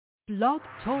Blog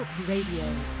Talk Radio.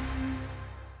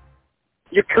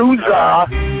 Yakuza!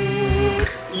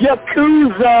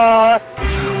 Yakuza!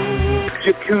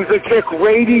 Yakuza Kick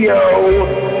Radio!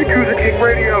 Yakuza Kick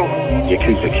Radio!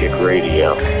 Yakuza Kick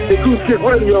Radio! Yakuza Kick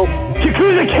Radio!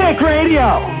 Yakuza Kick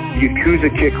Radio! Yakuza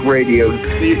Kick Radio!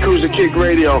 The Yakuza Kick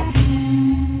Radio!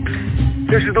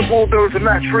 This is the Bulldozer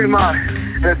Matt Tremont,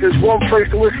 and if there's one place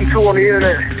to listen to on the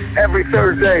internet, every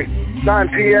Thursday, 9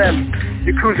 p.m.,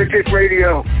 Yakuza Kick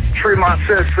Radio. Tremont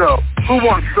says so. Who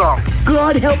wants some?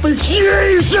 God help us,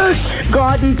 Jesus!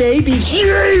 God and baby,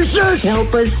 Jesus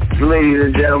help us! Ladies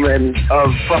and gentlemen of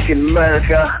fucking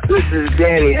America, this is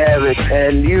Danny Havoc,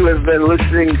 and you have been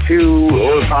listening to,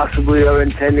 or possibly are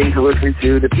intending to listen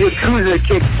to, the Yakuza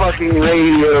Kick fucking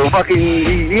radio.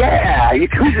 Fucking, yeah!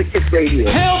 Yakuza Kick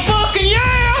Radio. Hell fucking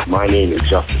yeah! My name is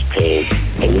Justice Payne,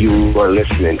 and you are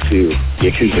listening to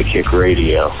Yakuza Kick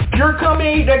Radio. Your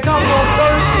company that comes on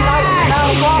Thursday night at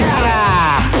 9 o'clock.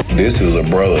 This is a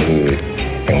brotherhood,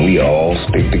 and we all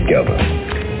stick together.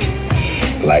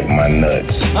 Like my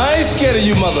nuts. I ain't scared of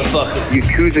you motherfuckers.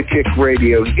 Yakuza Kick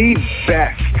Radio, the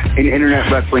best in internet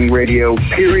wrestling radio,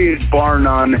 period, bar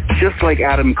none, just like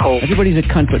Adam Cole. Everybody's a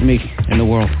cunt but me in the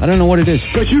world. I don't know what it is.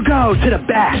 But you go to the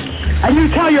back, and you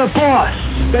tell your boss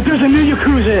that there's a new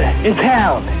Yakuza in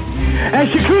town. And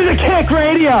it's Yakuza Kick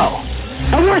Radio.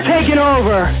 And we're taking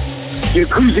over.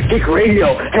 Yakuza Kick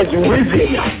Radio has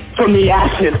risen from the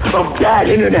ashes of bad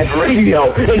internet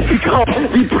radio and become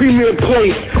the premier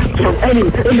place for any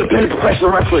independent professional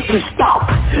wrestler to stop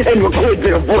and record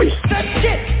their voice. That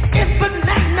shit is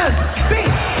bananas! Big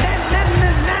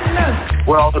bananas!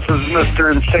 Well, this is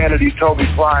Mr. Insanity Toby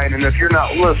Klein, and if you're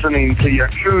not listening to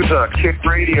Yakuza Kick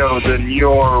Radio, then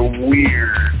you're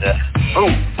weird. Oh,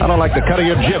 I don't like the cut of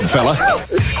your jib, fella.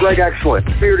 it's Greg Excellent,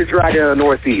 Bearded Dragon of the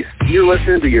Northeast. You're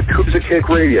listening to Yakuza Kick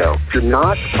Radio. If you're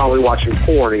not, probably watching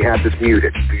porn and you have this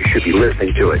muted. You should be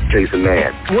listening to it. Jason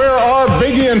Mann. Where are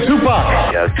Biggie and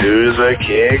Tupac? Yakuza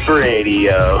Kick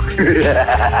Radio.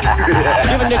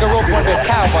 Give a nigga rope on that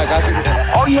cowboy, guys.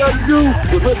 All you have to do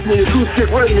is listen to Yakuza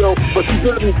Kick Radio, but you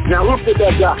didn't. Now look at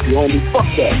that guy, you homie. Fuck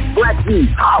that. Black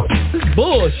dude, out.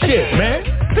 Bullshit, man.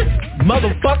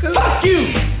 Motherfucker. Fuck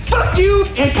you! Fuck you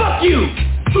and fuck you!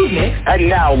 Who's next? And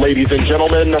now, ladies and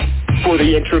gentlemen, for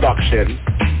the introduction.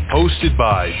 Hosted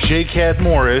by J. Cat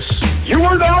Morris. You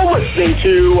are now listening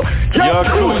to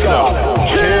Yakuza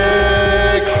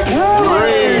Kick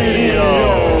Radio.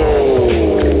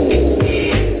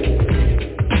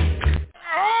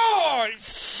 Oh,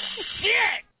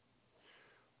 shit!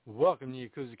 Welcome to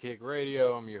Yakuza Kick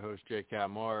Radio. I'm your host, J.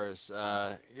 Cat Morris.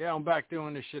 I'm back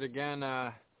doing this shit again.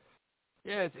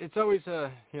 It's always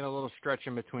a little stretch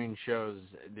in between shows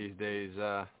these days.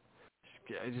 I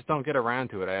just don't get around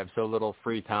to it. I have so little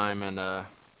free time, and by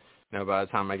the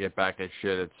time I get back at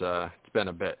shit, it's been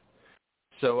a bit.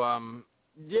 So a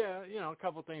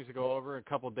couple things to go over. In a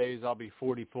couple days, I'll be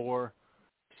 44.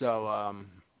 So I'm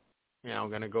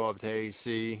gonna go up to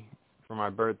AC for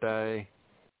my birthday.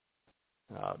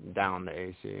 Down to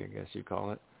AC, I guess you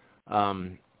call it.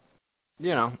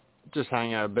 Just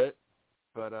hang out a bit.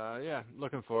 But,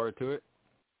 looking forward to it.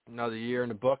 Another year in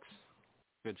the books.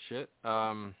 Good shit.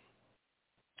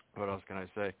 What else can I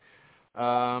say?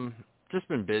 Just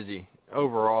been busy.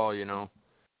 Overall,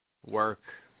 work,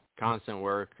 constant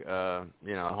work,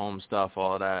 home stuff,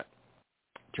 all that.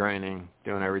 Training,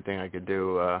 doing everything I could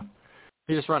do.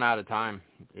 You just run out of time.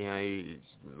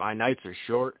 My nights are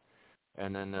short,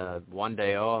 and then one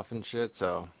day off and shit,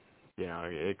 so,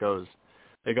 it goes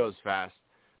fast.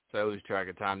 So I lose track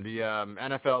of time. The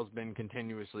NFL's been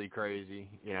continuously crazy.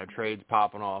 Trades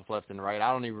popping off left and right.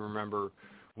 I don't even remember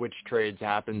which trades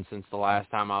happened since the last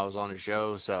time I was on the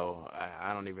show, so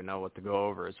I don't even know what to go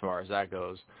over as far as that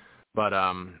goes. But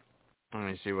let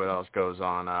me see what else goes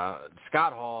on.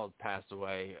 Scott Hall passed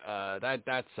away.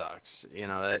 That sucks.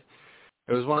 It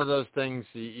was one of those things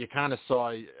you kind of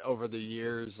saw over the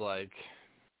years,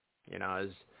 as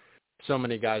so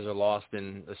many guys are lost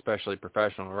in, especially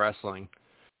professional wrestling.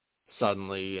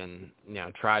 Suddenly and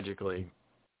tragically,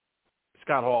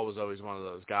 Scott Hall was always one of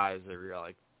those guys that you're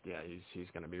like, yeah, he's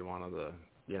going to be one of the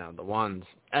the ones,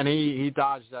 and he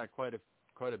dodged that quite a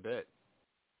bit.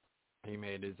 He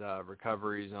made his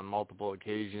recoveries on multiple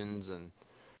occasions, and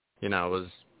was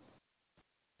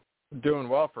doing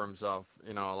well for himself,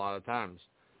 a lot of times.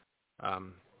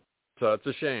 So it's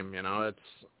a shame,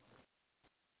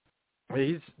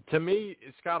 to me,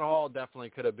 Scott Hall definitely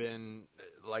could have been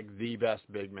the best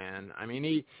big man. I mean,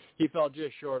 he fell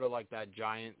just short of that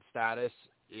giant status,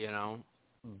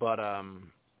 but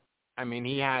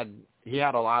he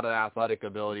had a lot of athletic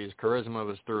abilities. Charisma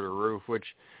was through the roof, which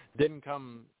didn't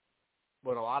come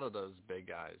with a lot of those big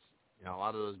guys. You know, a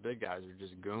lot of those big guys are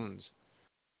just goons.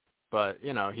 But,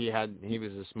 you know, he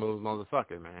was a smooth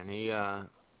motherfucker, man. He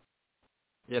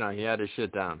had his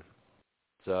shit down.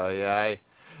 So, yeah,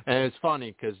 and it's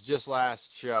funny because just last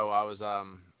show I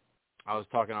was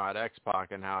talking about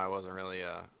X-Pac and how I wasn't really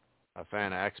a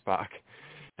fan of X-Pac.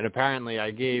 And apparently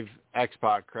I gave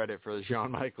X-Pac credit for the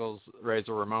Shawn Michaels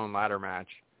Razor Ramon ladder match.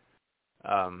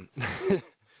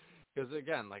 Because,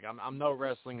 again, like, I'm no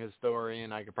wrestling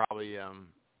historian. I could probably,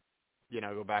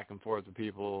 go back and forth with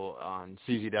people on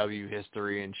CZW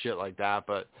history and shit like that.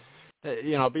 But,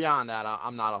 beyond that,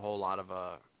 I'm not a whole lot of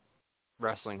a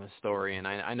wrestling historian.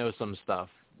 I know some stuff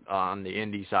on the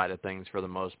indie side of things for the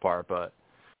most part, but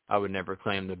I would never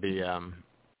claim to be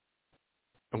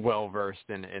well-versed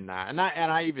in that. And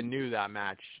I even knew that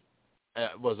match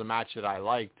was a match that I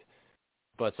liked,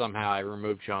 but somehow I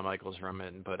removed Shawn Michaels from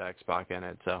it and put X-Pac in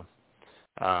it. So,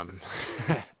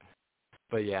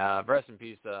 but yeah, rest in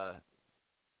peace to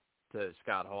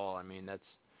Scott Hall. I mean,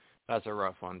 that's a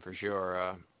rough one for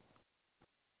sure.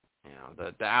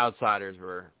 The Outsiders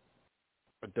were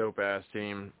a dope-ass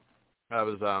team. That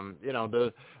was,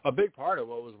 a big part of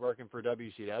what was working for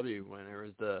WCW when there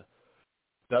was the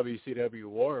WCW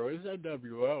war. What is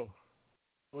NWO?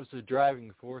 What's the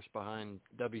driving force behind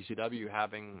WCW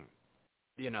having,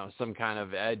 some kind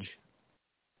of edge?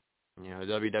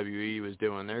 WWE was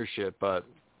doing their shit, but,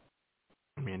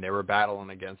 I mean, they were battling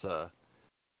against a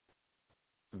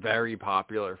very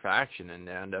popular faction in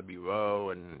the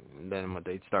NWO, and then what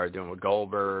they started doing with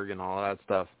Goldberg and all that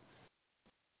stuff.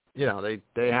 They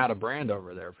had a brand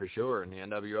over there for sure, and the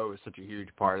NWO was such a huge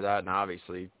part of that, and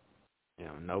obviously,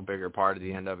 no bigger part of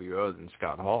the NWO than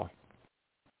Scott Hall.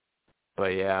 But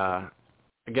yeah,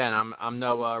 again, I'm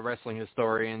no wrestling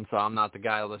historian, so I'm not the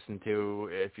guy to listen to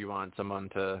if you want someone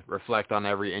to reflect on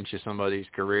every inch of somebody's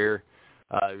career.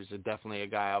 He was definitely a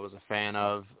guy I was a fan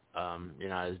of.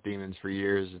 His demons for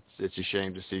years. It's a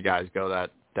shame to see guys go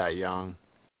that young.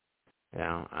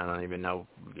 I don't even know,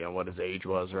 what his age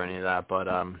was or any of that, but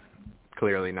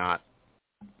clearly not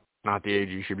the age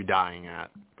you should be dying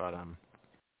at. But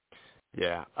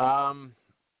yeah.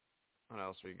 What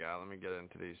else we got? Let me get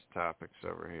into these topics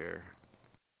over here.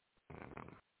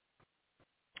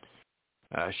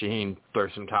 Shaheen threw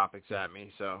some topics at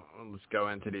me, so let's go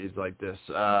into these like this.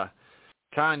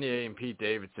 Kanye and Pete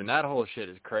Davidson, that whole shit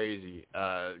is crazy.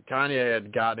 Kanye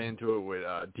had got into it with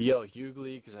D.L.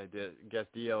 Hughley, because I guess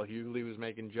D.L. Hughley was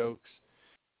making jokes.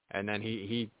 And then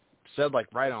he said, like,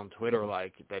 right on Twitter,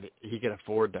 like, that he could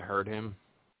afford to hurt him.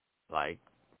 Like,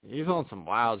 he's on some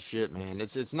wild shit, man.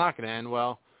 It's not going to end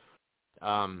well.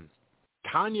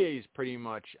 Kanye's pretty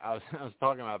much, I was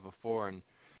talking about it before, and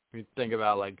you think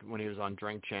about, like, when he was on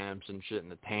Drink Champs and shit,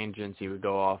 and the tangents he would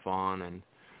go off on, and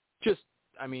just,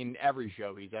 I mean, every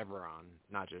show he's ever on,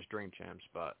 not just Drink Champs,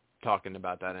 but talking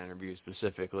about that interview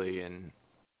specifically, and,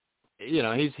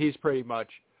 he's pretty much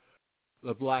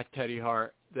the black Teddy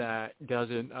Hart that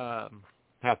doesn't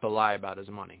have to lie about his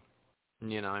money.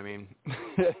 You know what I mean?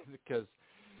 Because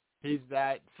he's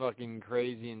that fucking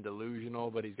crazy and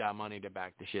delusional, but he's got money to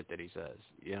back the shit that he says.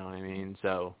 You know what I mean?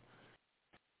 So,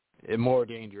 it's more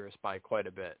dangerous by quite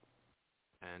a bit.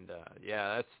 And,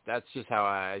 yeah, that's just how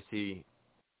I see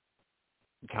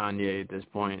Kanye at this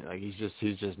point. Like, he's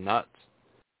just nuts.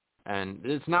 And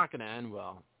it's not going to end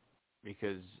well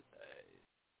because,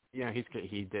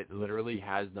 he literally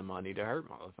has the money to hurt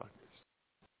motherfuckers.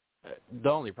 The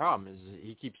only problem is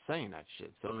he keeps saying that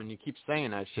shit. So when you keep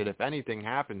saying that shit, if anything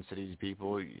happens to these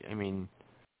people, I mean,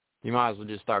 you might as well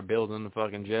just start building the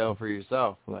fucking jail for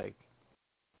yourself. Like,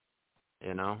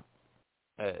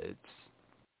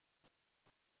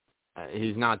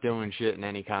 he's not doing shit in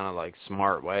any kind of, like,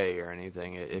 smart way or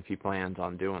anything if he plans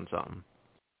on doing something.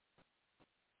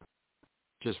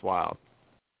 Just wild.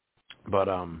 But,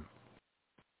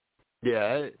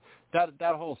 yeah,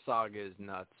 that whole saga is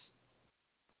nuts.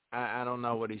 I don't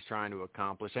know what he's trying to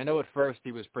accomplish. I know at first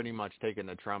he was pretty much taking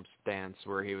the Trump stance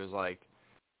where he was like,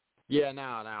 yeah,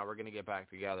 now we're going to get back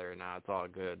together. Now it's all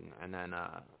good. And then,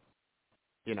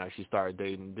 she started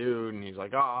dating dude, and he's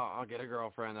like, oh, I'll get a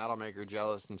girlfriend. That'll make her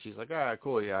jealous. And she's like, all right,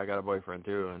 cool. Yeah, I got a boyfriend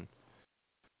too. And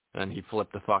then he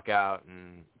flipped the fuck out,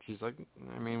 and she's like,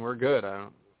 I mean, we're good.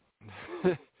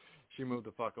 She moved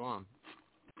the fuck on.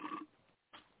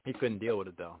 He couldn't deal with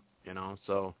it, though,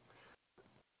 so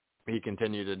he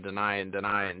continued to deny it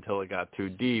until it got too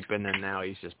deep, and then now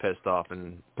he's just pissed off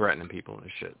and threatening people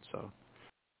and shit, so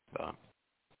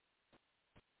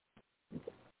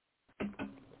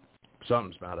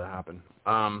something's about to happen.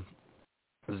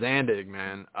 Zandig,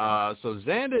 man. So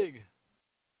Zandig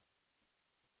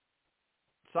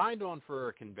signed on for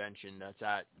a convention that's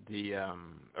at the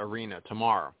arena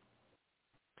tomorrow.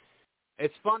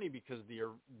 It's funny because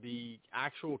the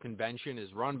actual convention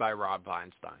is run by Rob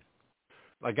Feinstein,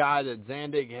 a guy that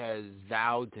Zandig has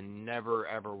vowed to never,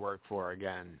 ever work for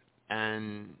again.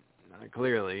 And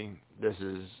clearly, this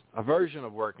is a version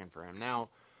of working for him. Now,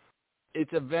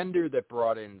 it's a vendor that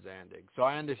brought in Zandig. So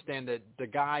I understand that the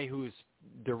guy who's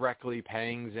directly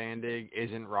paying Zandig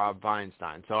isn't Rob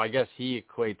Feinstein. So I guess he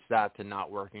equates that to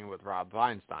not working with Rob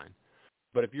Feinstein.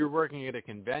 But if you're working at a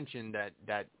convention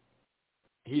that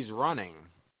he's running,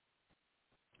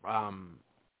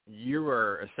 you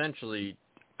are essentially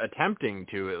attempting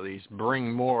to at least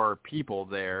bring more people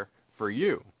there for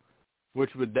you,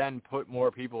 which would then put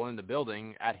more people in the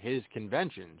building at his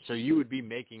convention. So you would be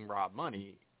making Rob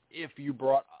money if you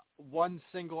brought one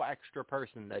single extra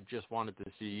person that just wanted to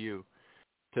see you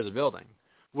to the building,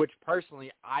 which personally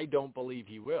I don't believe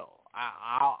he will.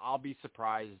 I'll be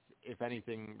surprised if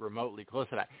anything remotely close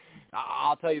to that.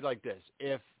 I'll tell you like this.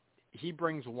 If he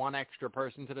brings one extra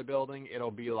person to the building,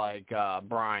 it'll be like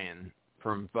Brian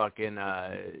from fucking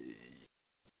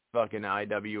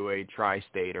IWA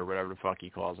Tri-State or whatever the fuck he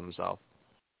calls himself.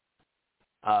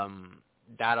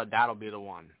 That'll be the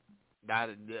one. That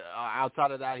outside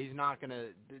of that, he's not gonna.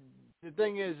 The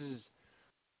thing is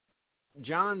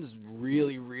John's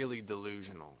really, really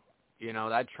delusional. You know,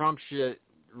 that Trump shit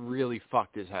really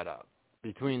fucked his head up.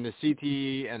 Between the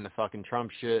CTE and the fucking Trump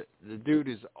shit, the dude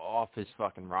is off his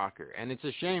fucking rocker. And it's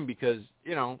a shame because,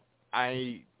 you know,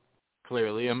 I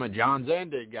clearly am a John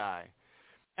Zandig guy.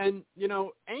 And, you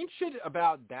know, ain't shit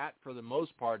about that for the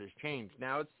most part has changed.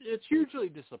 Now, it's hugely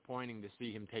disappointing to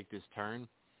see him take this turn.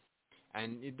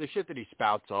 And the shit that he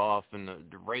spouts off and the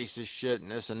racist shit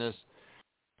and this and this.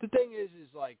 The thing is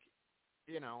like,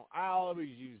 you know, I'll always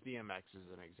use DMX as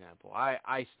an example.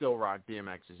 I still rock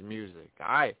DMX's music.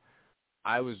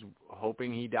 I was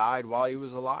hoping he died while he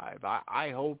was alive.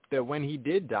 I hope that when he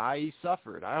did die, he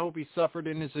suffered. I hope he suffered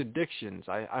in his addictions.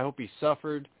 I hope he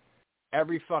suffered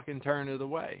every fucking turn of the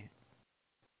way.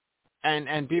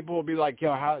 And people will be like,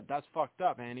 yo, how that's fucked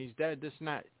up, man. He's dead, this and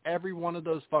that. Every one of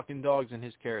those fucking dogs in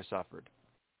his care suffered.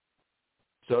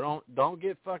 So don't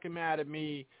get fucking mad at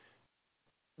me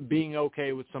being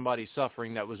okay with somebody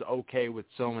suffering that was okay with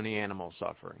so many animals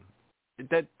suffering.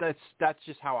 That's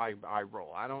just how I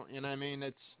roll. I don't, you know what I mean?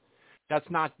 That's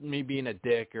not me being a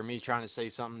dick or me trying to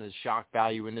say something that's shock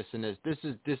value and this and this. This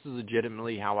is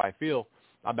legitimately how I feel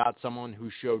about someone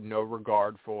who showed no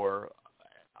regard for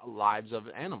lives of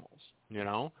animals, you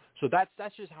know? So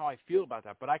that's just how I feel about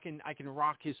that. But I can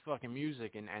rock his fucking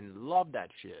music and love that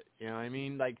shit. You know what I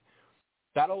mean? Like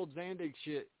that old Zandig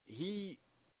shit, he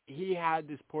had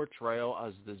this portrayal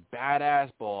as this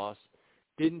badass boss,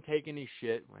 didn't take any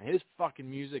shit. When his fucking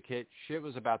music hit, shit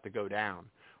was about to go down.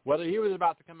 Whether he was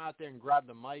about to come out there and grab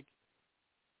the mic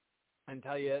and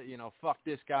tell you, you know, fuck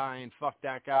this guy and fuck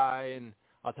that guy and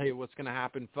I'll tell you what's going to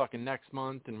happen fucking next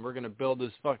month and we're going to build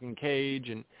this fucking cage.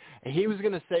 And he was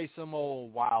going to say some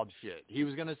old wild shit. He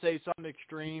was going to say something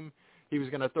extreme. He was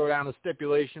going to throw down a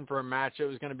stipulation for a match that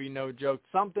was going to be no joke.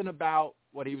 Something about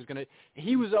what he was going to...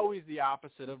 He was always the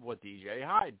opposite of what DJ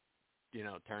Hyde, you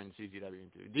know, turned CZW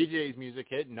into. DJ's music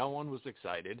hit. No one was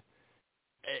excited.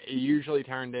 It usually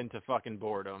turned into fucking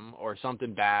boredom or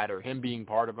something bad or him being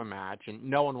part of a match, and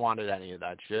no one wanted any of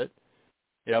that shit.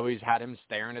 It always had him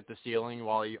staring at the ceiling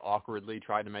while he awkwardly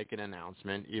tried to make an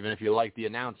announcement. Even if you liked the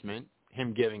announcement,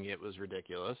 him giving it was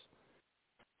ridiculous.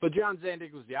 But John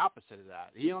Zandig was the opposite of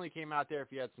that. He only came out there if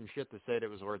he had some shit to say that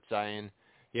was worth saying.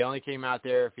 He only came out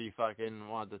there if he fucking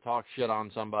wanted to talk shit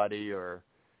on somebody or,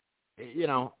 you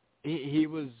know, he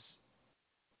was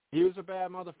a bad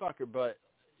motherfucker, but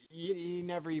he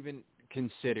never even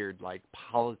considered, like,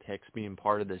 politics being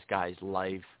part of this guy's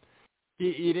life.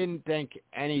 He didn't think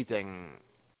anything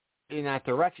in that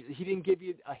direction. He didn't give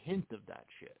you a hint of that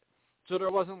shit. So there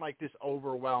wasn't, like, this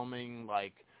overwhelming,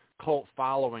 like, cult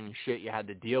following shit you had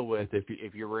to deal with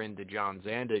if you were into John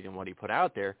Zandig and what he put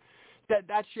out there.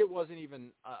 That shit wasn't even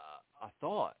a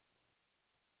thought.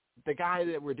 The guy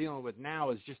that we're dealing with now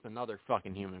is just another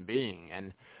fucking human being.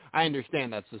 And I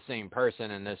understand that's the same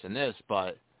person and this,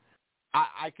 but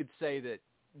I could say that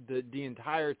the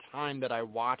entire time that I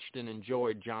watched and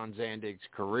enjoyed John Zandig's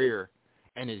career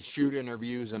and his shoot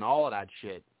interviews and all of that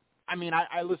shit, I mean,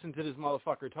 I listened to this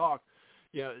motherfucker talk.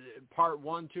 You know, part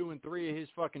 1, 2, and 3 of his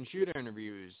fucking shooter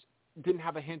interviews didn't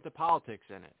have a hint of politics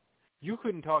in it. You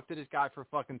couldn't talk to this guy for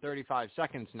fucking 35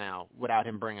 seconds now without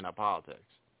him bringing up politics.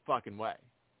 Fucking way.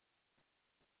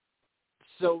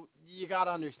 So you got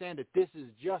to understand that this is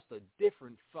just a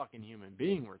different fucking human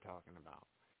being we're talking about.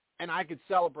 And I could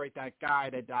celebrate that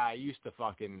guy that I used to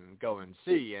fucking go and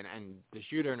see, and the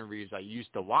shooter interviews I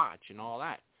used to watch and all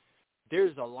that.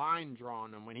 There's a line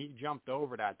drawn, and when he jumped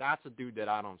over that, that's a dude that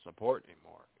I don't support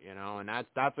anymore, you know, and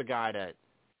that's a guy that,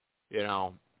 you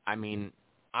know, I mean,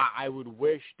 I would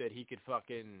wish that he could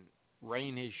fucking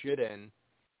rein his shit in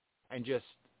and just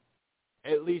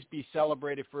at least be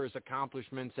celebrated for his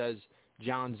accomplishments as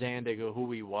John Zandig or who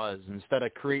he was, instead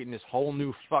of creating this whole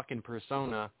new fucking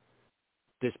persona,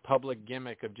 this public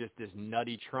gimmick of just this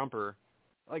nutty Trumper.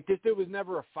 Like, this dude was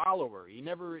never a follower.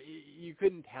 You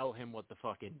couldn't tell him what to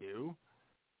fucking do.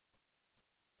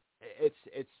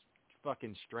 It's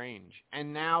fucking strange.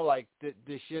 And now, like,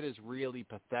 this shit is really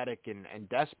pathetic and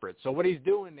desperate. So what he's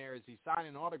doing there is he's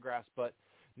signing autographs, but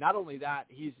not only that,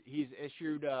 he's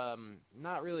issued,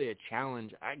 not really a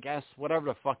challenge, I guess, whatever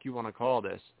the fuck you want to call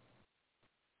this.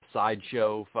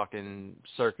 Sideshow fucking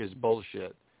circus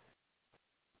bullshit.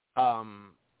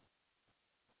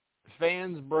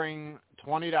 Fans bring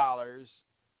 $20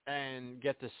 and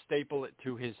get to staple it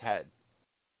to his head.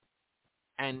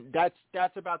 And that's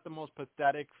about the most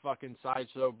pathetic fucking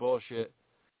sideshow bullshit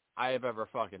I have ever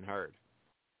fucking heard.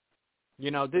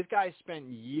 You know, this guy spent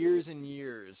years and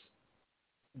years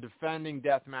defending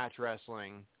deathmatch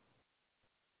wrestling,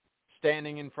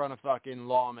 standing in front of fucking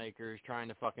lawmakers trying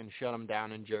to fucking shut him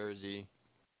down in Jersey,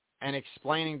 and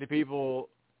explaining to people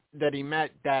that he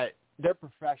met that they're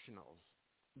professionals.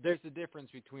 There's a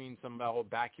difference between some old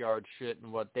backyard shit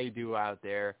and what they do out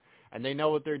there, and they know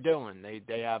what they're doing.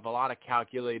 They have a lot of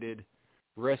calculated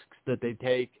risks that they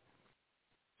take,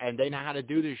 and they know how to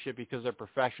do this shit because they're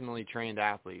professionally trained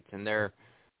athletes, and they're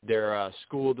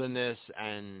schooled in this,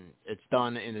 and it's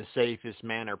done in the safest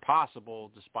manner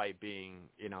possible, despite being,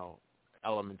 you know,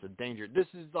 elements of danger. This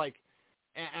is like,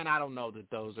 and I don't know that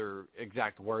those are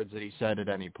exact words that he said at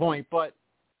any point, but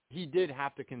he did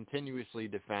have to continuously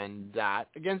defend that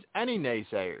against any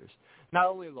naysayers, not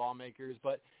only lawmakers,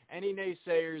 but any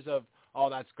naysayers of, oh,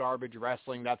 that's garbage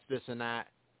wrestling, that's this and that.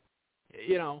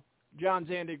 You know, John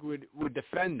Zandig would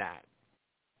defend that.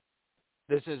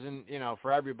 This isn't, you know,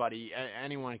 for everybody.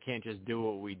 Anyone can't just do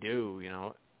what we do, you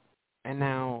know. And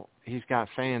now he's got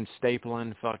fans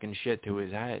stapling fucking shit to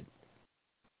his head.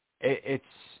 It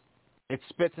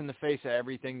spits in the face of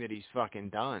everything that he's fucking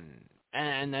done.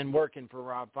 And then working for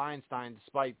Rob Feinstein,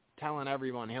 despite telling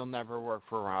everyone he'll never work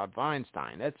for Rob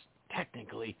Feinstein. That's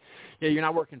technically, yeah, you're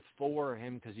not working for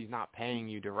him because he's not paying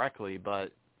you directly,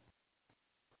 but,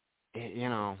 you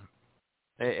know,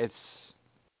 it's,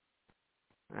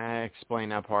 I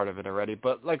explained that part of it already.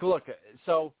 But, like, look,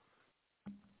 so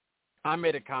I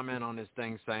made a comment on this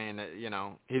thing saying that, you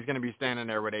know, he's going to be standing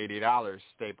there with $80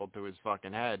 stapled to his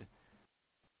fucking head,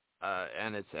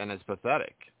 and it's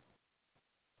pathetic.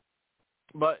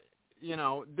 But, you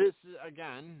know, this,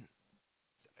 again,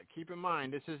 keep in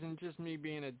mind, this isn't just me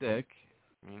being a dick.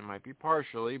 I mean, it might be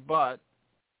partially, but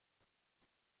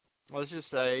let's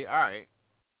just say, all right,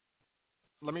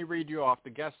 let me read you off the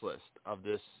guest list of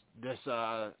this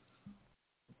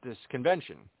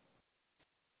convention.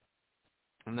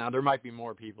 And now, there might be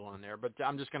more people in there, but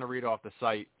I'm just going to read off the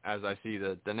site as I see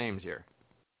the names here.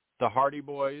 The Hardy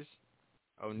Boys,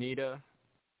 Onita,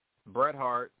 Bret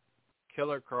Hart,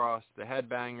 Killer Cross, The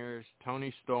Headbangers,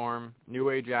 Tony Storm, New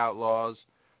Age Outlaws,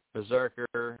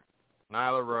 Berserker,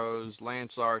 Nyla Rose,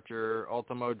 Lance Archer,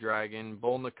 Ultimo Dragon,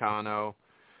 Bull Nakano,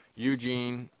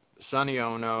 Eugene, Sonny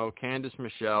Ono, Candice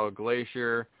Michelle,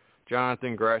 Glacier,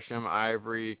 Jonathan Gresham,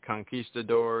 Ivory,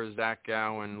 Conquistadors, Zach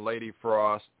Gowen, Lady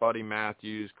Frost, Buddy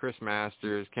Matthews, Chris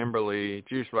Masters, Kimberly,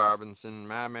 Juice Robinson,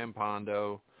 Madman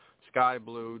Pondo, Sky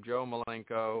Blue, Joe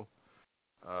Malenko,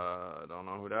 I don't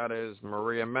know who that is,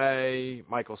 Maria May,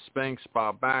 Michael Spinks,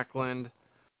 Bob Backlund,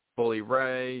 Bully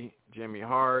Ray, Jimmy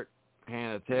Hart,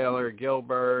 Hannah Taylor,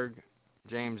 Gilbert,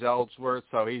 James Ellsworth.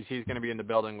 So he's going to be in the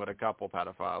building with a couple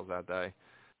pedophiles that day.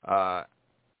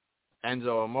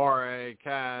 Enzo Amore,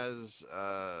 Kaz,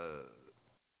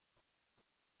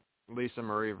 Lisa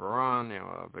Marie Veron, you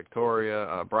know,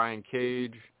 Victoria, Brian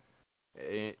Cage,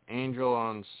 Angel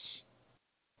on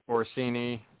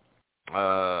Orsini,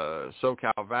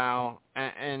 SoCal Val,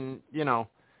 and you know,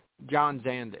 John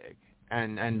Zandig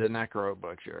and the Necro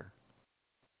Butcher.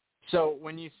 So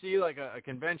when you see like a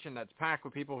convention that's packed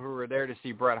with people who are there to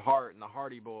see Bret Hart and the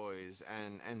Hardy Boys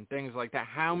and things like that,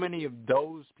 how many of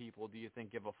those people do you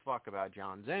think give a fuck about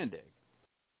John Zandig?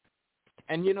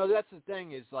 And you know, that's the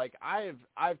thing is, like,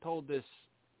 I've told this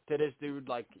to this dude,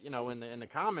 like, you know, in the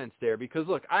comments there, because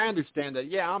look, I understand that,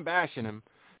 yeah, I'm bashing him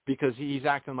because he's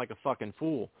acting like a fucking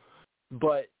fool.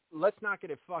 But let's not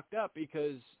get it fucked up,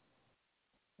 because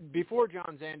before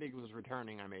John Zandig was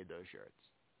returning, I made those shirts.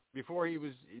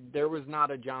 there was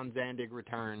not a John Zandig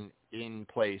return in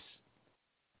place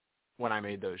when I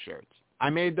made those shirts. I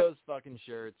made those fucking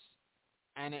shirts,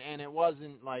 and it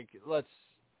wasn't like, let's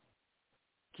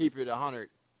keep it 100.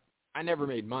 I never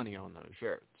made money on those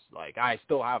shirts. Like, I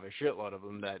still have a shitload of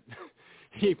them that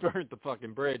he burnt the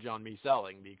fucking bridge on me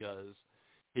selling because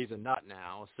he's a nut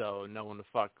now, so no one the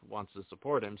fuck wants to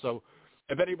support him. So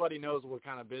if anybody knows what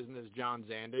kind of business John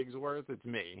Zandig's worth, it's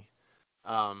me.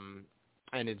 And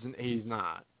he's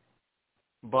not.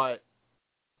 But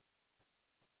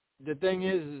the thing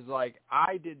is like,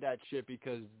 I did that shit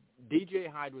because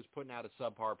DJ Hyde was putting out a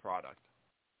subpar product.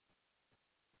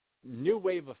 New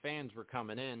wave of fans were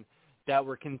coming in that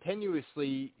were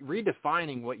continuously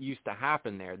redefining what used to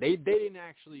happen there. They didn't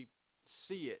actually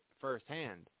see it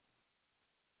firsthand,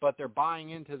 but they're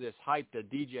buying into this hype that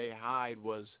DJ Hyde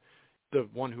was the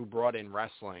one who brought in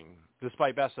wrestling,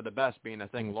 despite Best of the Best being a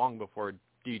thing long before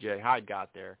DJ Hyde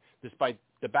got there, despite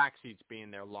the backseats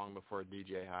being there long before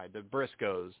DJ Hyde, the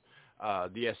Briscoes,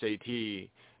 the SAT.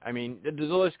 I mean, the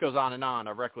list goes on and on,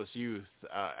 a Reckless Youth.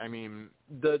 I mean,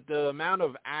 the amount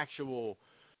of actual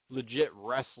legit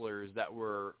wrestlers that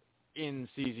were in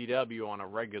CZW on a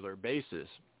regular basis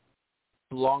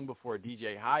long before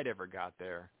DJ Hyde ever got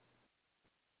there,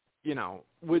 you know,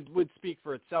 would speak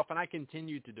for itself. And I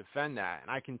continue to defend that. And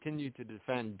I continue to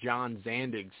defend John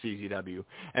Zandig's CZW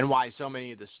and why so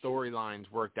many of the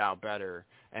storylines worked out better,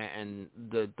 and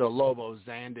the Lobo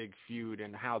Zandig feud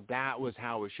and how that was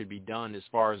how it should be done as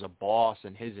far as a boss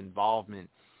and his involvement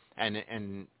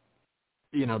and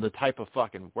you know, the type of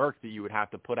fucking work that you would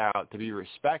have to put out to be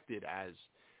respected as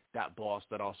that boss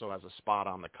that also has a spot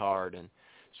on the card. And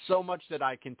so much that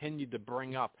I continued to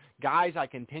bring up. Guys I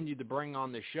continued to bring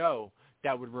on the show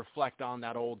that would reflect on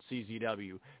that old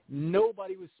CZW.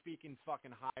 Nobody was speaking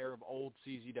fucking higher of old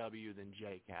CZW than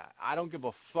J-Cat. I don't give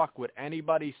a fuck what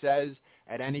anybody says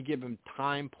at any given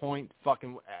time point.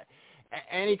 Fucking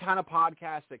any kind of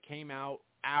podcast that came out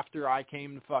after I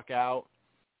came the fuck out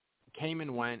came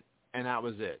and went, and that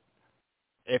was it.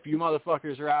 If you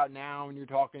motherfuckers are out now and you're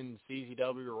talking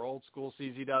CZW or old school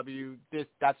CZW,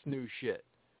 that's new shit.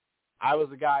 I was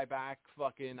the guy back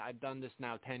I've done this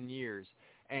now 10 years,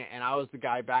 and I was the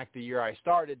guy back the year I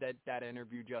started that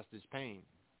interviewed Justice Payne.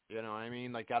 You know what I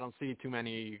mean? Like, I don't see too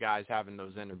many of you guys having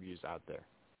those interviews out there.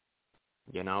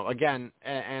 You know, again,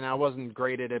 and I wasn't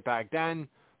great at it back then,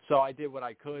 so I did what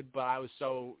I could, but I was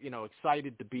so, you know,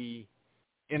 excited to be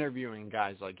interviewing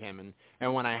guys like him.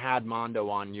 And when I had Mondo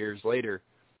on years later,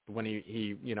 when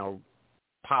he you know,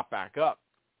 popped back up,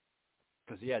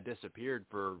 because he had disappeared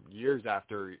for years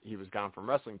after he was gone from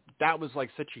wrestling, that was like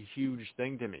such a huge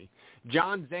thing to me.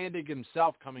 John Zandig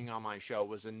himself coming on my show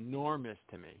was enormous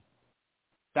to me.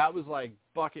 That was like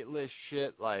bucket list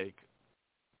shit. Like,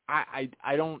 I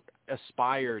don't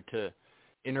aspire to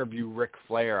interview Ric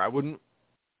Flair. I wouldn't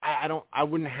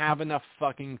have enough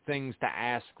fucking things to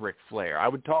ask Ric Flair. I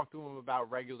would talk to him about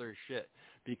regular shit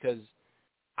because,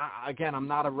 again, I'm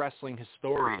not a wrestling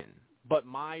historian. But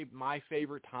my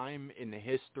favorite time in the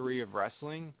history of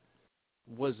wrestling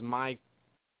was my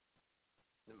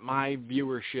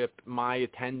viewership, my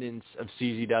attendance of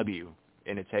CZW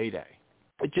in its heyday.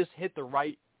 It just hit the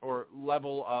right or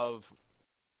level of,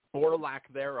 or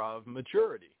lack thereof,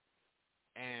 maturity.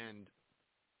 And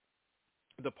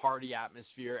the party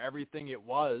atmosphere, everything it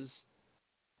was,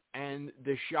 and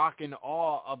the shock and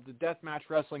awe of the deathmatch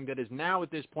wrestling that has now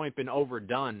at this point been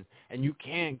overdone, and you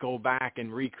can't go back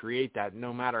and recreate that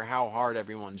no matter how hard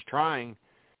everyone's trying.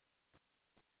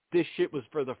 This shit was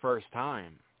for the first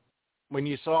time. When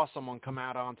you saw someone come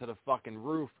out onto the fucking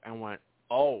roof and went,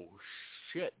 oh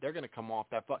shit, they're going to come off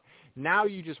that Now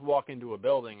you just walk into a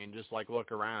building and just like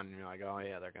look around and you're like, oh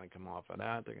yeah, they're going to come off of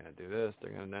that, they're going to do this,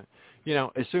 they're going to, you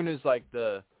know, as soon as like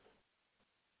the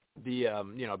you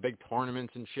know, big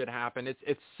tournaments and shit happen,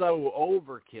 it's so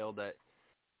overkill that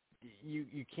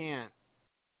you can't,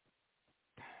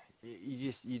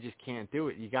 you just can't do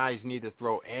it. You guys need to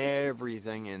throw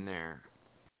everything in there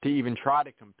to even try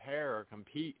to compare or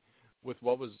compete with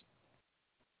what was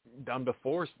done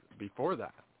before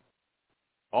that.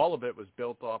 All of it was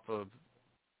built off of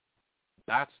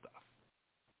that stuff,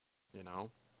 you know,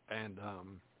 and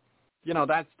you know,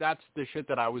 that's the shit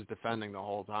that I was defending the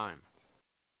whole time.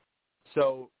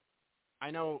 So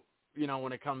I know, you know,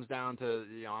 when it comes down to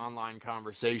the online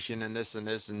conversation and this,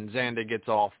 and Zandig gets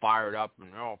all fired up and,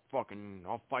 oh, fucking,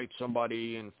 I'll fight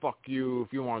somebody and fuck you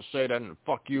if you want to say that and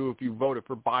fuck you if you voted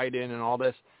for Biden and all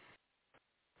this.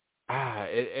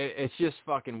 It's just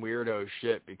fucking weirdo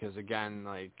shit because, again,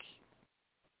 like,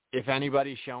 if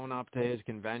anybody's showing up to his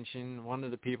convention, one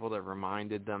of the people that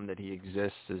reminded them that he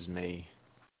exists is me,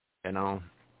 you know?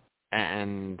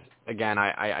 And again,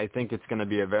 I think it's going to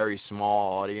be a very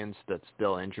small audience that's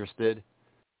still interested.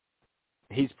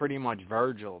 He's pretty much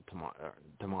Virgil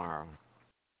tomorrow.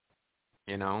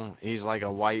 You know, he's like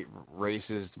a white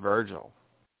racist Virgil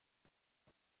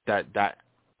that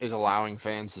is allowing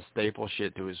fans to staple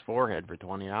shit to his forehead for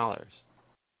 $20.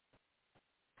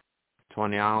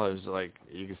 $20, like,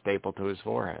 you can staple to his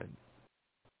forehead.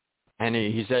 And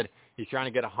he said he's trying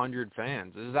to get 100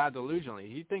 fans. This is not delusional.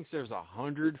 He thinks there's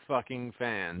 100 fucking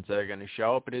fans that are going to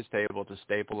show up at his table to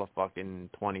staple a fucking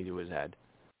 20 to his head.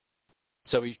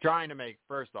 So he's trying to make,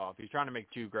 first off, he's trying to make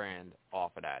 $2,000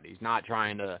 off of that. He's not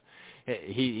trying to,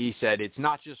 he said, it's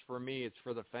not just for me, it's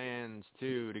for the fans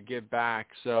too, to give back,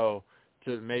 so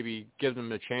to maybe give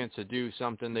them a chance to do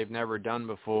something they've never done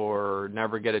before or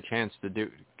never get a chance to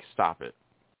do. Stop it.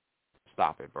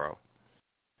 Stop it, bro.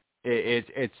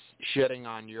 It's shitting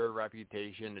on your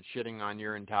reputation. It's shitting on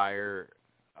your entire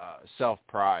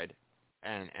self-pride.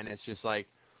 And it's just like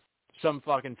some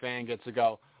fucking fan gets to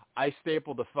go, I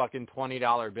stapled a fucking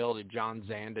 $20 bill to John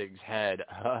Zandig's head.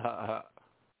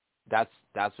 That's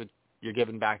what you're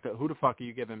giving back to. Who the fuck are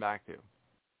you giving back to?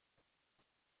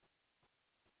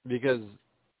 Because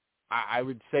I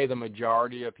would say the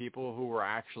majority of people who were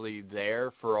actually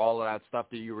there for all of that stuff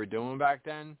that you were doing back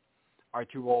then are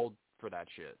too old for that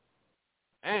shit.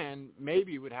 And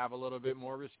maybe would have a little bit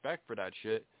more respect for that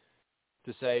shit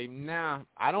to say, nah,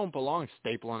 I don't belong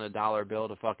stapling a $1 bill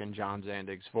to fucking John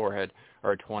Zandig's forehead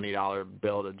or a $20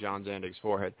 bill to John Zandig's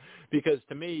forehead. Because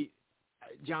to me,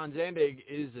 John Zandig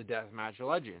is a deathmatch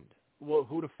legend. Well,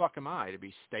 who the fuck am I to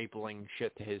be stapling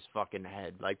shit to his fucking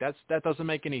head? Like, that doesn't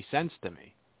make any sense to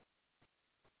me.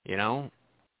 You know?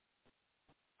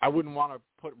 I wouldn't want to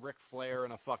put Ric Flair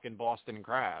in a fucking Boston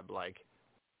Crab. Like,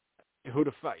 who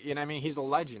the fuck, you know what I mean? He's a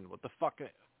legend. What the fuck,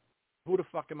 who the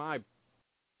fuck am I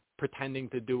pretending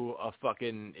to do a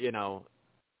fucking, you know,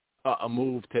 a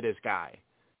move to this guy?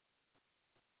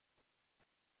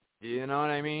 You know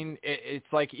what I mean? It's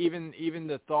like even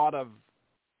the thought of,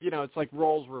 you know, it's like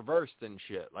roles reversed and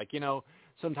shit. Like, you know,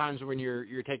 sometimes when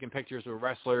you're taking pictures with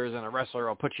wrestlers and a wrestler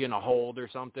will put you in a hold or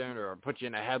something or put you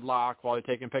in a headlock while you're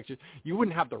taking pictures, you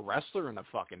wouldn't have the wrestler in a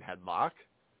fucking headlock.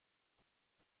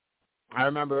 I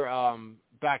remember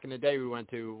back in the day we went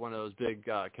to one of those big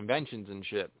conventions and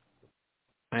shit,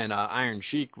 and Iron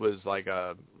Sheik was like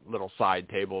a little side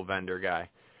table vendor guy,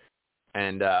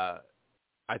 and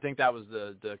I think that was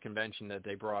the convention that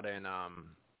they brought in.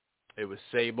 It was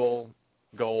Sable,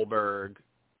 Goldberg,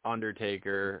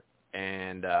 Undertaker,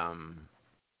 and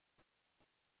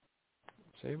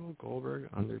Sable, Goldberg,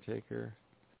 Undertaker,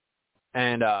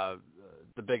 and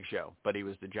the Big Show, but he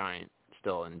was the Giant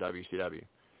still in WCW.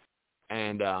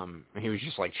 And he was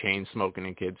just like chain smoking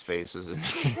in kids' faces, and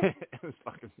it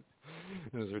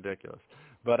was ridiculous.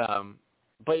 But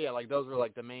yeah, like those were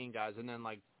like the main guys, and then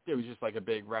like it was just like a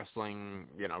big wrestling,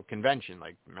 you know, convention,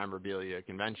 like memorabilia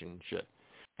convention shit.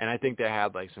 And I think they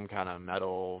had like some kind of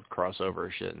metal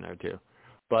crossover shit in there too.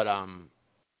 But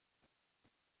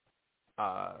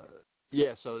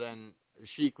yeah, so then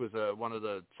Sheik was one of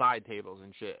the side tables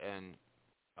and shit, and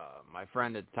my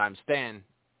friend at the time, Stan,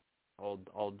 old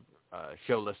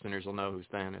show listeners will know who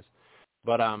Stan is,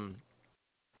 but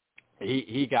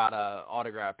he got a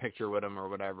autograph picture with him or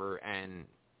whatever, and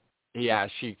he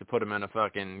asked Sheik to put him in a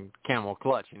fucking camel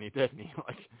clutch, and he did, and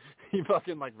he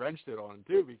fucking like wrenched it on him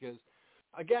too, because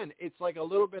again, it's like a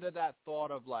little bit of that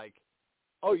thought of like,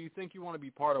 oh, you think you want to be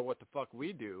part of what the fuck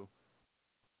we do?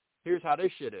 Here's how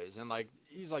this shit is. And like,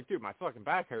 he's like, dude, my fucking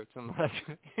back hurts. I'm like,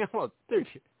 you know, dude,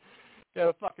 you got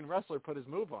a fucking wrestler put his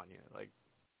move on you. Like,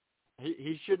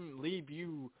 he shouldn't leave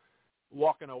you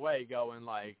walking away going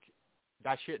like,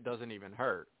 that shit doesn't even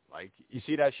hurt. Like, you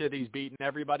see that shit he's beating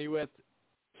everybody with?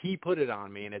 He put it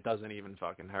on me and it doesn't even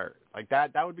fucking hurt. Like,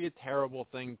 that would be a terrible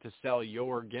thing to sell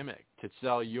your gimmick, to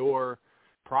sell your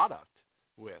product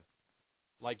with.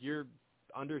 Like, you're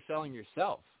underselling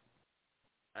yourself.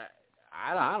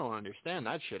 I don't understand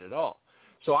that shit at all.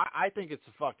 So I think it's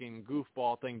a fucking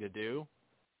goofball thing to do.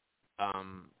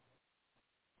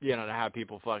 You know, to have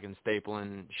people fucking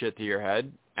stapling shit to your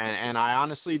head. And I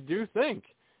honestly do think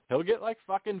he'll get like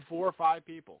fucking 4 or 5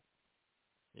 people.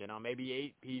 You know, maybe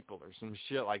 8 people or some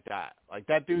shit like that. Like,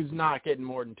 that dude's not getting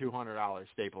more than $200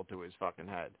 stapled to his fucking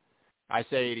head. I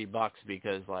say $80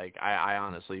 because, like, I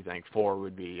honestly think 4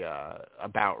 would be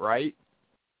about right.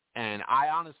 And I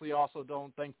honestly also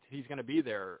don't think he's going to be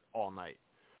there all night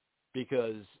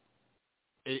because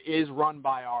it is run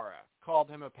by RF. Called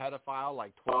him a pedophile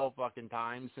like 12 fucking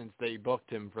times since they booked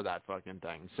him for that fucking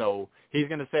thing. So he's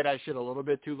going to say that shit a little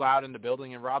bit too loud in the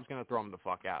building, and Rob's going to throw him the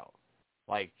fuck out.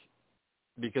 Like,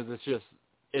 because it's just,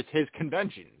 it's his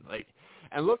convention. Like,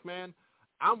 and look, man,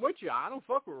 I'm with you. I don't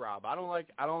fuck with Rob. I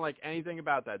don't like anything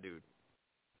about that dude.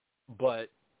 But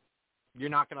you're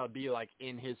not gonna be like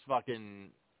in his fucking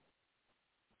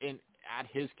at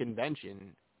his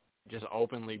convention, just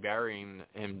openly burying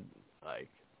him like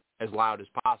as loud as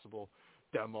possible.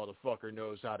 That motherfucker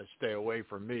knows how to stay away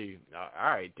from me. All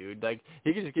right, dude. Like,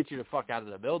 he can just get you the fuck out of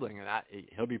the building, and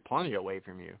he'll be plenty away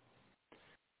from you.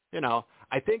 You know,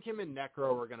 I think him and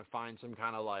Necro are going to find some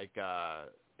kind of, like,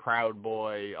 Proud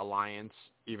Boy alliance,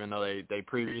 even though they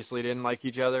previously didn't like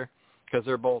each other, because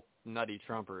they're both nutty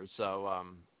Trumpers. So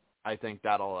I think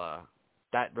that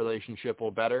relationship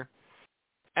will better.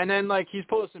 And then, like, he's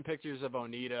posting pictures of him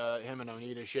and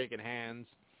Onita shaking hands,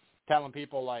 telling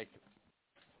people, like,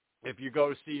 if you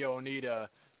go see Onita,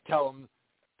 tell them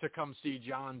to come see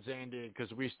John Zandig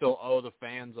because we still owe the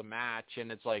fans a match.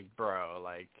 And it's like, bro,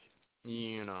 like,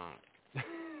 you know,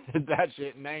 that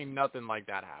shit, ain't nothing like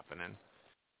that happening.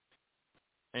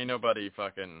 Ain't nobody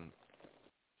fucking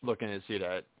looking to see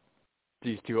that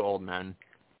these two old men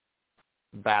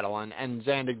battling. And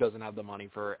Zandig doesn't have the money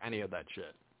for any of that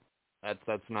shit.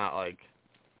 That's not like...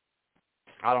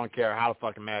 I don't care how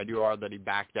fucking mad you are that he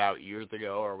backed out years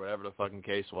ago or whatever the fucking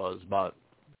case was, but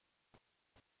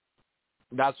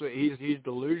that's what he's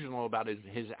delusional about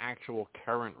his actual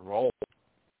current role,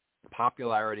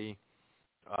 popularity,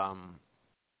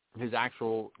 his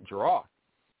actual draw.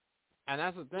 And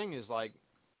that's the thing is, like,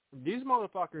 these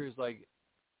motherfuckers, like,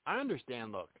 I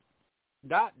understand, look,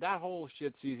 that whole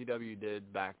shit CZW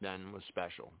did back then was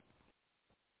special.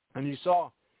 And you saw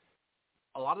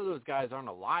a lot of those guys aren't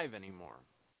alive anymore.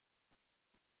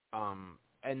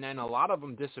 And then a lot of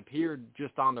them disappeared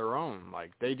just on their own.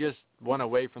 Like, they just went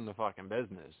away from the fucking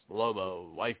business.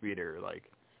 Lobo, Wife Beater, like,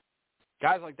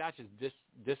 guys like that just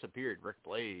disappeared. Rick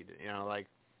Blade, you know, like,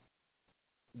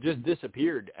 just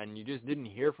disappeared, and you just didn't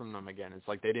hear from them again. It's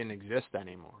like they didn't exist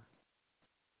anymore.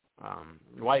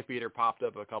 Wife Beater popped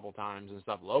up a couple times and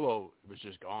stuff. Lobo was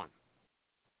just gone.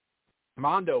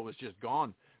 Mondo was just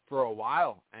gone for a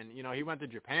while, and, you know, he went to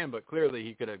Japan, but clearly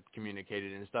he could have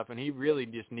communicated and stuff, and he really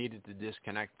just needed to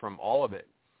disconnect from all of it.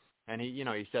 And he, you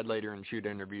know, he said later in shoot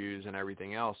interviews and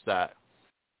everything else that,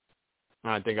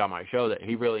 I think on my show, that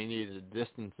he really needed to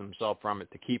distance himself from it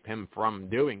to keep him from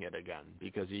doing it again,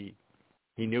 because he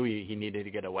knew he needed to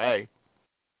get away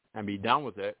and be done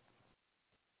with it,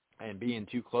 and being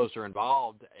too close or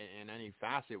involved in any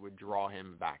facet would draw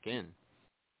him back in.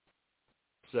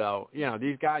 So, you know,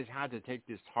 these guys had to take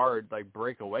this hard, like,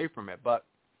 break away from it. But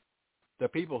the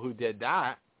people who did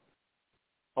that,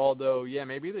 although, yeah,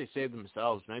 maybe they saved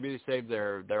themselves. Maybe they saved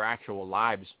their actual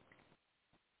lives.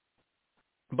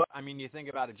 But, I mean, you think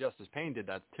about it, Justice Payne did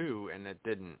that too, and it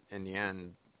didn't, in the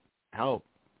end, help.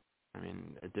 I mean,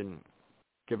 it didn't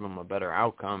give them a better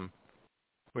outcome.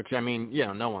 Which, I mean, you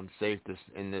know, no one's safe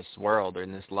in this world or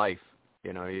in this life.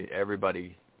 You know,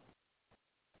 everybody,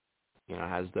 you know,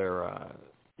 has their...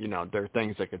 you know, there are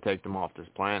things that could take them off this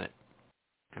planet.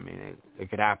 I mean, it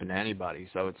could happen to anybody.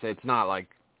 So it's not like,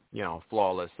 you know,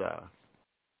 flawless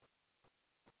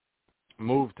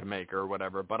move to make or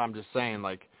whatever. But I'm just saying,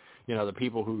 like, you know, the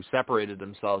people who separated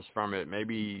themselves from it,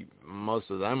 maybe most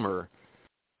of them were,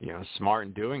 you know, smart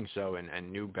in doing so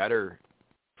and knew better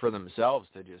for themselves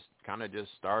to just kind of just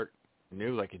start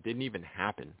new, like it didn't even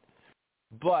happen.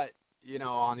 But, you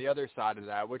know, on the other side of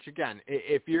that, which, again,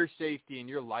 if your safety and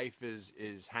your life is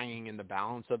hanging in the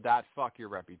balance of that, fuck your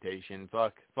reputation,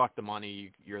 fuck the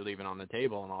money you're leaving on the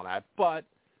table and all that. But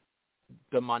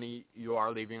the money you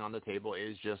are leaving on the table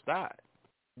is just that.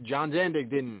 John Zandig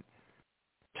didn't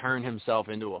turn himself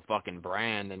into a fucking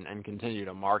brand and continue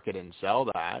to market and sell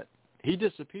that. He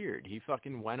disappeared. He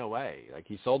fucking went away. Like,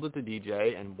 he sold it to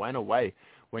DJ and went away.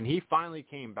 When he finally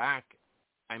came back,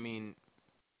 I mean,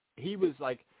 he was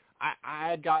like, I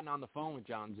had gotten on the phone with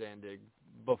John Zandig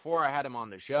before I had him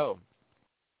on the show.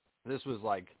 This was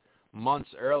like months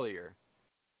earlier.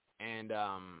 And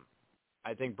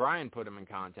I think Brian put him in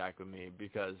contact with me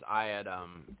because I had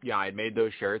made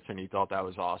those shirts and he thought that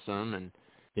was awesome. And,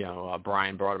 you know,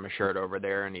 Brian brought him a shirt over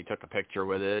there and he took a picture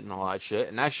with it and all that shit.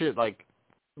 And that shit, like,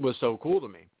 was so cool to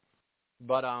me.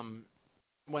 But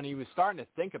when he was starting to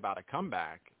think about a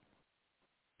comeback,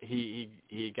 he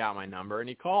got my number and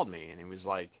he called me and he was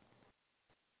like,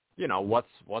 you know, what's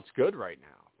good right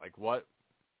now? Like, what,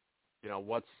 you know,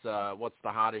 what's the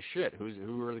hottest shit?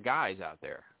 Who are the guys out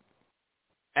there?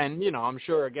 And, you know, I'm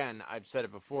sure, again, I've said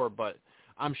it before, but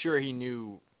I'm sure he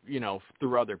knew, you know,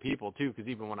 through other people too, because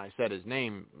even when I said his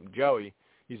name, Joey,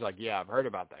 he's like, yeah, I've heard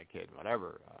about that kid,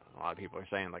 whatever. A lot of people are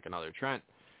saying, like, another Trent.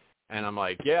 And I'm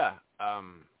like, yeah,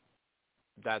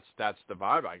 that's the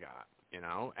vibe I got, you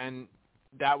know? And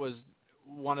that was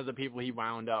one of the people he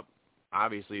wound up,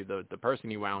 obviously the person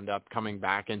he wound up coming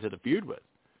back into the feud with.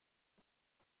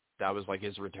 That was like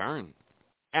his return.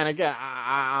 And again,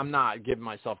 I'm not giving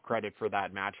myself credit for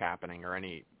that match happening or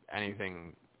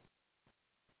anything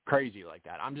crazy like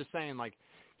that. I'm just saying, like,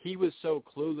 he was so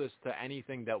clueless to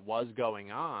anything that was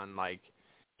going on. Like,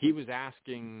 he was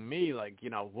asking me, like, you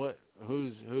know,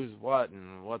 who's what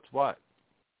and what's what.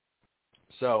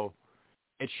 So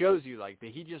it shows you, like,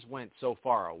 that he just went so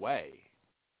far away,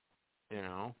 you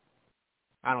know.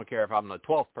 I don't care if I'm the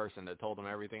 12th person that told him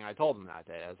everything I told him that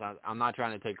day. I'm not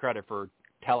trying to take credit for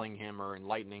telling him or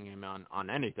enlightening him on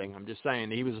anything. I'm just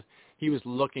saying he was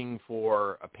looking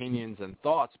for opinions and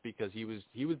thoughts because he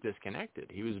was disconnected.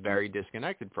 He was very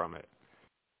disconnected from it,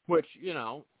 which, you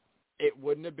know, it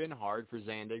wouldn't have been hard for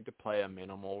Zandig to play a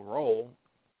minimal role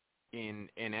in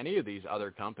any of these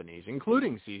other companies,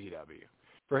 including CZW.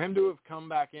 For him to have come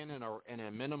back in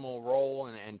a minimal role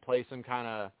and play some kind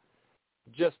of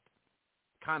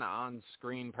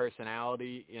on-screen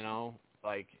personality, you know,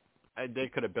 like, they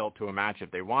could have built to a match if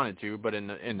they wanted to, but in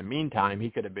the meantime, he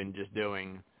could have been just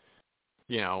doing,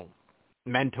 you know,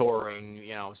 mentoring,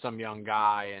 you know, some young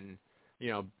guy and, you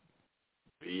know,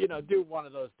 do one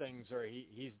of those things where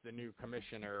he's the new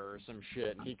commissioner or some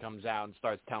shit, and he comes out and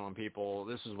starts telling people,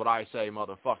 this is what I say,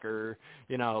 motherfucker,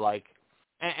 you know, like,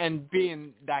 and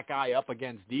being that guy up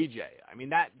against DJ. I mean,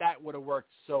 that would have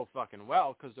worked so fucking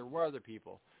well because there were other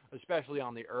people, especially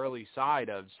on the early side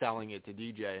of selling it to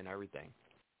DJ and everything.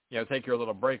 You know, take your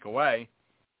little break away,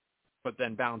 but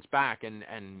then bounce back and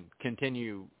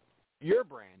continue your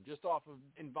brand just off of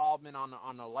involvement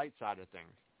on the light side of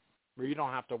things, where you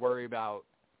don't have to worry about,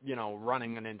 you know,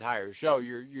 running an entire show.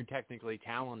 You're technically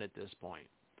talented at this point,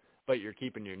 but you're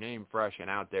keeping your name fresh and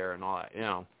out there and all that. You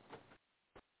know,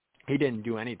 he didn't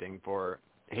do anything for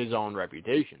his own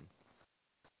reputation,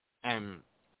 and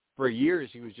for years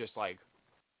he was just like,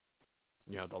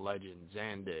 you know, the legend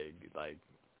Zandig, like,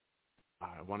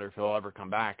 I wonder if he'll ever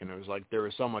come back. And it was like there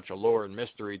was so much allure and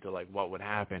mystery to, like, what would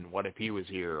happen, what if he was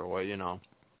here, or, you know.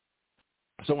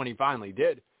 So when he finally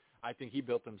did, I think he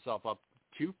built himself up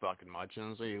too fucking much,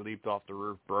 and so he leaped off the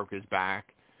roof, broke his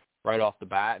back right off the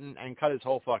bat, and cut his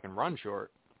whole fucking run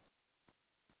short.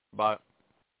 But,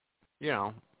 you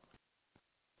know,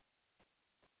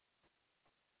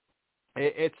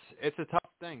 it's a tough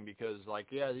thing because, like,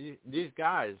 yeah, these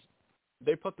guys,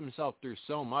 they put themselves through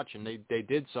so much, and they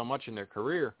did so much in their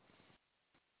career.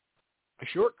 A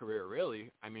short career,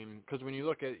 really. I mean, because when you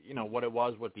look at, you know, what it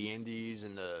was with the Indies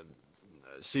and the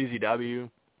CZW,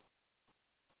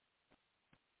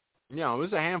 you know, it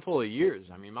was a handful of years.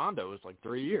 I mean, Mondo was like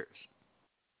 3 years.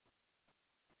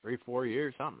 4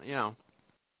 years, something, you know.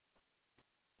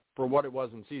 For what it was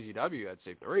in CZW, I'd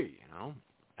say 3, you know.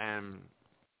 And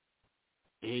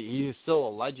he's still a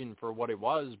legend for what it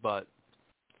was, but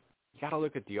you got to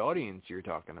look at the audience you're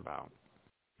talking about.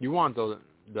 You want the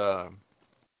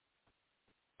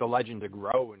legend to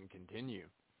grow and continue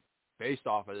based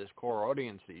off of this core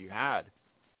audience that you had.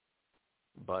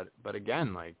 But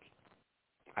again, like,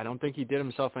 I don't think he did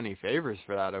himself any favors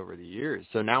for that over the years.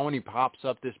 So now when he pops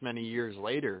up this many years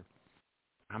later,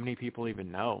 how many people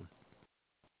even know?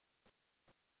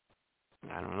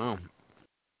 I don't know.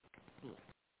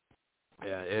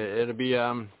 Yeah, it'll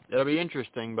be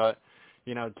interesting, but,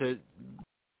 you know,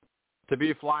 to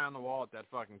be a fly on the wall at that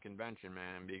fucking convention,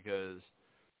 man, because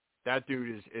that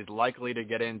dude is likely to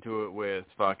get into it with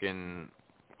fucking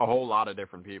a whole lot of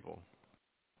different people.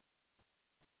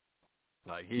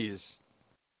 Like, he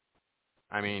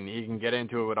can get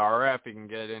into it with RF, he can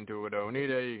get into it with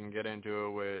Onita, he can get into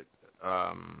it with,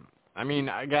 again,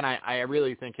 I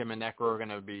really think him and Necro are going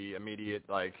to be immediate,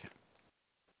 like,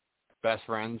 best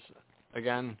friends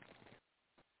again.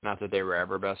 Not that they were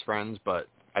ever best friends, but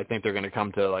I think they're going to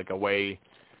come to, like, a way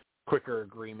quicker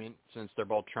agreement since they're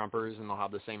both Trumpers and they'll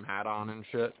have the same hat on and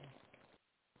shit.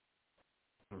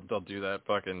 They'll do that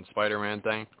fucking Spider-Man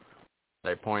thing.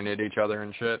 They point at each other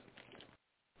and shit.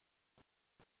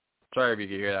 Sorry if you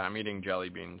can hear that. I'm eating jelly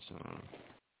beans.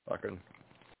 Fucking.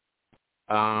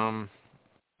 Oh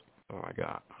my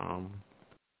god.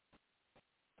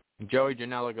 Joey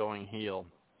Janela going heel.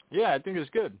 Yeah, I think it's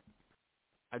good.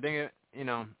 I think it, you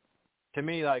know, to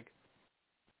me, like,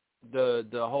 the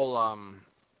whole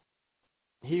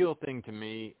heel thing, to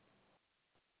me,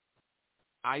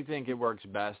 I think it works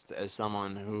best as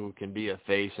someone who can be a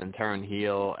face and turn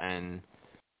heel, and,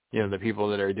 you know, the people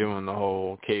that are doing the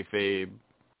whole kayfabe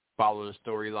follow the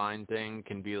storyline thing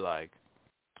can be like,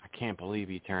 I can't believe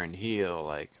he turned heel,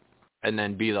 like, and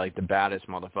then be like the baddest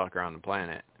motherfucker on the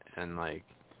planet and, like,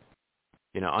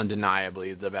 you know,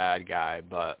 undeniably the bad guy.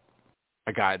 But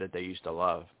a guy that they used to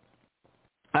love.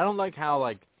 I don't like how,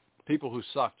 like, people who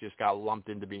suck just got lumped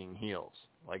into being heels.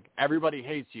 Like, everybody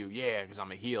hates you, yeah, because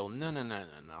I'm a heel. No.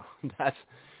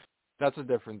 That's a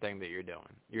different thing that you're doing.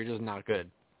 You're just not good.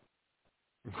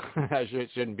 That shit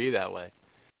shouldn't be that way.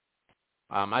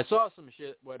 I saw some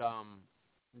shit with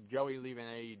Joey leaving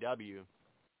AEW.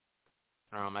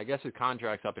 I guess his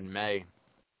contract's up in May.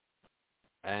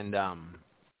 And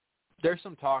there's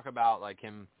some talk about, like,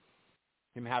 him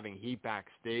having heat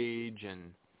backstage,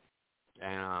 and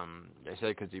they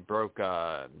said because he broke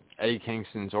Eddie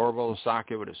Kingston's orbital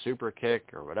socket with a super kick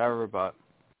or whatever, but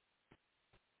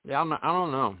yeah, I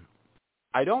don't know.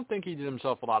 I don't think he did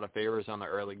himself a lot of favors on the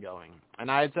early going. And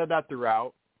I had said that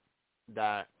throughout,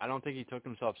 that I don't think he took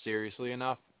himself seriously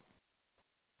enough.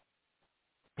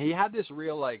 He had this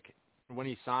real, like, when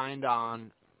he signed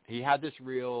on, he had this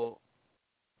real,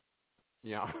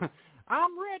 you know,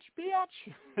 I'm rich,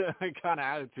 bitch, kind of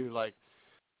attitude, like,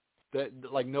 that,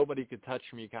 like, nobody could touch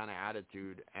me kind of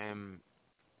attitude. And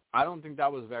I don't think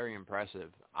that was very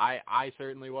impressive. I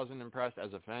certainly wasn't impressed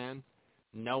as a fan,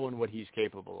 knowing what he's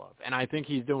capable of. And I think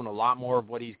he's doing a lot more of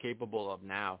what he's capable of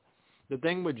now. The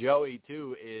thing with Joey,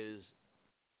 too, is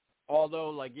although,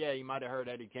 like, yeah, he might have hurt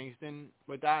Eddie Kingston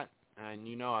with that, and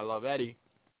you know I love Eddie,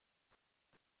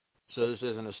 so this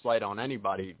isn't a slight on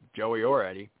anybody, Joey or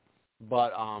Eddie,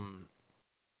 but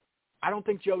I don't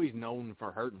think Joey's known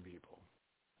for hurting people.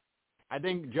 I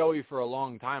think Joey for a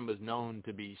long time was known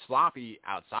to be sloppy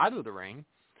outside of the ring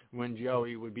when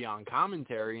Joey would be on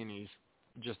commentary and he's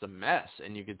just a mess,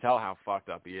 and you could tell how fucked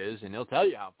up he is, and he'll tell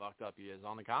you how fucked up he is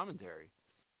on the commentary.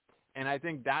 And I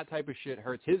think that type of shit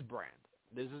hurts his brand.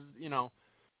 This is, you know,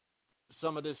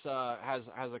 some of this has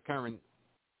a current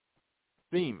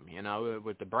theme, you know,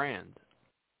 with the brand.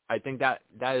 I think that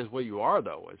is what you are,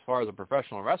 though. As far as a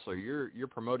professional wrestler, you're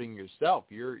promoting yourself.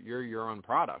 You're your own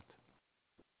product.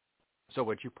 So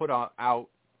what you put out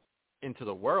into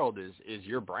the world is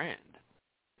your brand.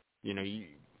 You know,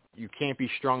 you can't be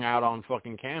strung out on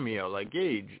fucking Cameo like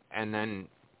Gage and then,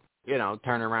 you know,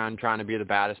 turn around trying to be the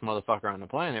baddest motherfucker on the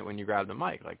planet when you grab the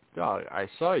mic. Like, dog, I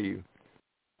saw you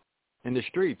in the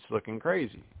streets looking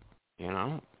crazy, you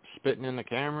know, spitting in the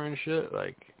camera and shit.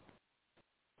 Like,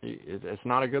 it's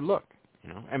not a good look, you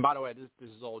know. And by the way, this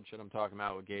is old shit I'm talking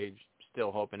about with Gage.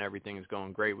 Still hoping everything is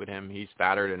going great with him. He's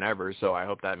fatter than ever, so I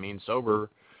hope that means sober,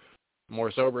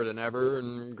 more sober than ever,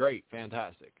 and great,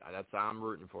 fantastic. That's how I'm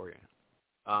rooting for you.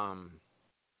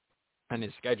 And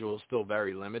his schedule is still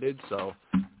very limited, so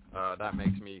that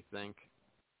makes me think,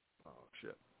 oh,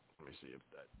 shit, let me see if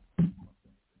that,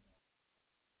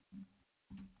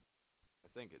 I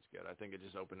think it's good. I think it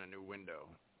just opened a new window.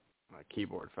 My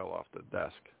keyboard fell off the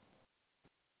desk.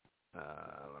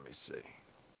 Let me see.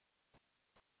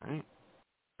 All right.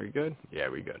 Are you good? Yeah,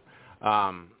 we good.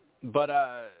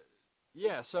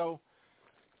 Yeah, so,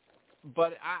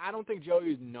 but I don't think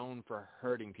Joey is known for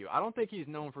hurting people. I don't think he's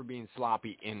known for being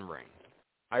sloppy in ring.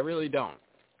 I really don't.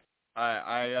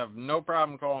 I have no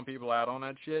problem calling people out on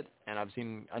that shit, and I've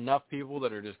seen enough people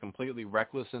that are just completely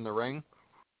reckless in the ring,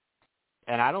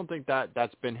 and I don't think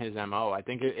that's been his MO. I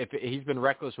think if he's been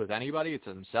reckless with anybody, it's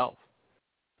himself.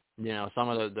 You know, some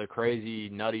of the crazy,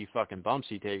 nutty fucking bumps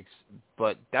he takes,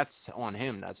 but that's on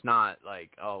him. That's not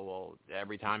like, oh, well,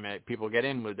 every time people get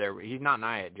in with he's not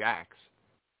Nia Jax.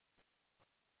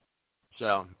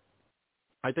 So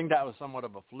I think that was somewhat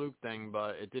of a fluke thing,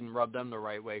 but it didn't rub them the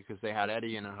right way because they had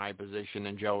Eddie in a high position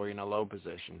and Joey in a low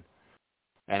position.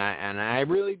 And I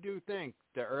really do think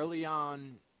the early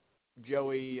on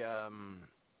Joey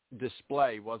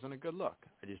display wasn't a good look.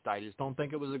 I just don't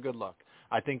think it was a good look.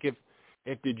 I think if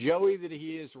the Joey that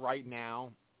he is right now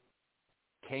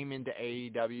came into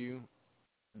AEW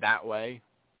that way,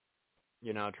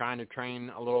 you know, trying to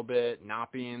train a little bit,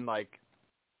 not being, like,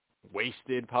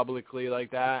 wasted publicly like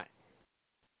that,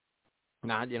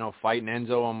 not, you know, fighting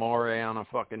Enzo Amore on a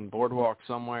fucking boardwalk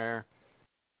somewhere,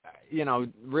 you know,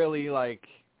 really, like,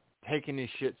 taking his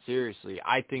shit seriously,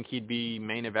 I think he'd be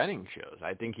main eventing shows.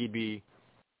 I think he'd be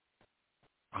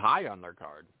high on their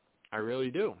card. I really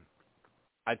do.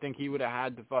 I think he would have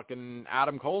had the fucking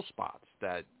Adam Cole spots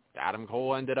that Adam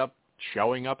Cole ended up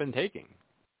showing up and taking.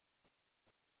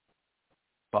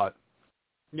 But,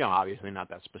 you know, obviously not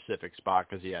that specific spot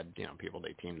because he had, you know, people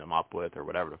they teamed him up with or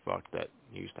whatever the fuck that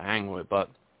he used to hang with. But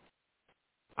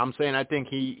I'm saying I think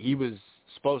he was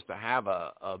supposed to have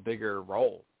a bigger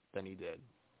role than he did.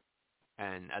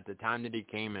 And at the time that he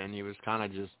came in, he was kind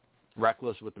of just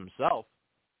reckless with himself.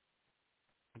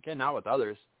 Again, not with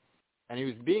others. And he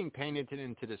was being painted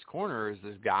into this corner as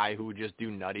this guy who would just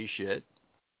do nutty shit,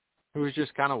 who was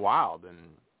just kind of wild. And,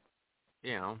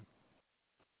 you know,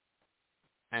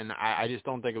 And I just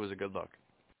don't think it was a good look.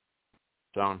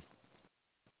 So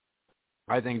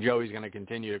I think Joey's going to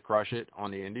continue to crush it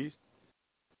on the indies.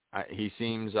 He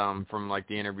seems, from like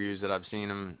the interviews that I've seen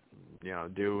him,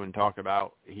 do and talk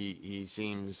about, he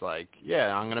seems like,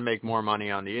 yeah, I'm going to make more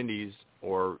money on the indies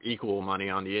or equal money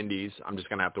on the indies. I'm just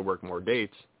going to have to work more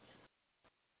dates,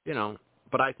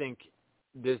 But I think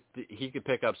he could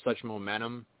pick up such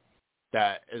momentum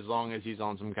that as long as he's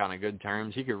on some kind of good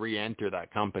terms, he could re-enter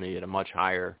that company at a much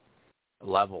higher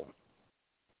level.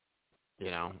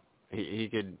 He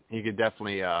could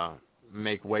definitely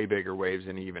make way bigger waves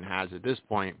than he even has at this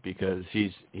point, because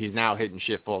he's now hitting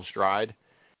shit full stride,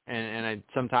 and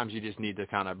sometimes you just need to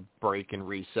kind of break and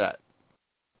reset,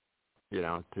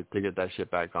 to get that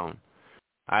shit back going.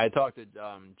 I had talked to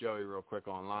Joey real quick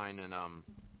online, and I'm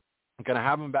gonna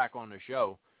have him back on the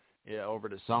show over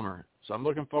the summer, so I'm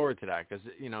looking forward to that, because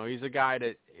he's a guy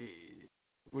that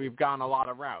we've gone a lot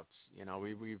of routes. He's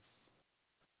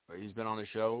been on the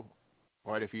show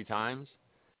quite a few times,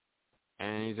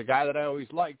 and he's a guy that I always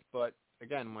liked. But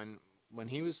again, when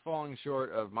he was falling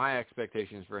short of my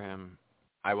expectations for him,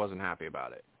 I wasn't happy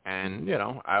about it, and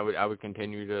I would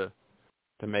continue to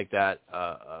make that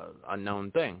a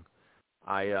known thing.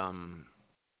 I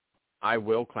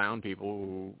will clown people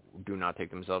who do not take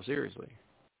themselves seriously,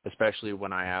 especially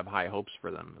when I have high hopes for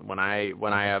them. When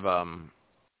I'm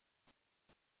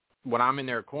in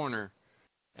their corner,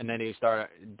 and then they start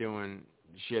doing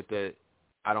shit that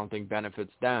I don't think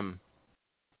benefits them,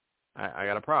 I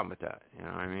got a problem with that. You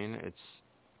know what I mean?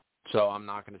 So I'm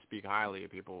not going to speak highly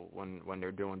of people when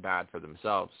they're doing bad for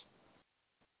themselves.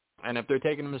 And if they're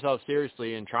taking themselves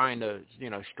seriously and trying to,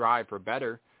 strive for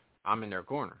better, I'm in their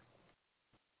corner.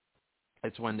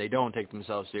 It's when they don't take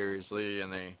themselves seriously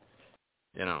and they,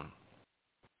 they're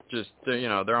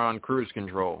on cruise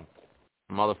control.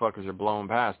 Motherfuckers are blowing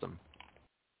past them.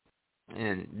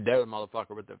 And they're the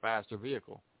motherfucker with the faster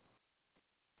vehicle.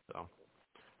 So,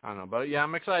 I don't know. But, yeah,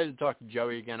 I'm excited to talk to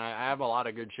Joey again. I have a lot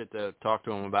of good shit to talk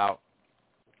to him about.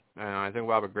 And I think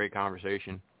we'll have a great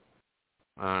conversation.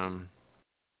 The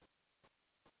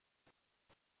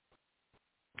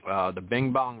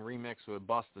Bing Bong remix with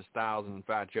Busta Styles and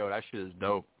Fat Joe, that shit is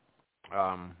dope.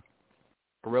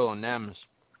 Gorilla Nems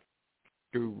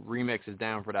threw remixes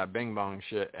down for that Bing Bong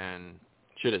shit, and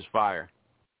shit is fire.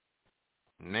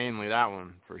 Namely that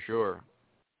one, for sure.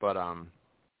 But,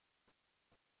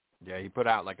 yeah, he put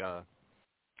out like kind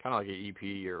of like an EP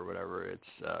or whatever.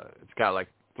 It's got like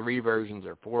 3 versions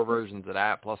or 4 versions of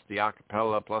that, plus the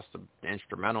acapella, plus the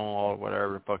instrumental, or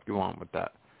whatever the fuck you want with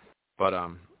that. But,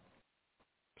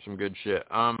 some good shit.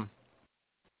 Now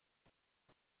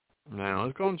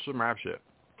let's go into some rap shit.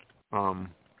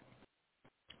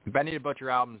 Benny the Butcher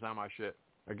album's not my shit.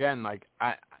 Again, like,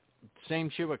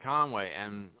 same shit with Conway,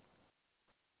 and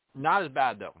not as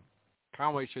bad though.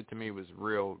 Conway shit to me was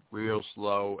real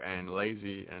slow and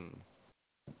lazy, and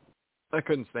I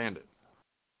couldn't stand it.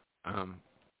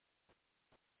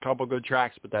 Couple good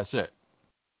tracks, but that's it.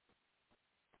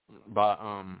 But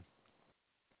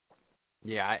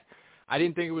yeah, I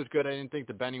didn't think it was good. I didn't think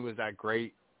the Benny was that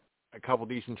great. A couple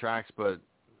decent tracks, but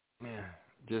man,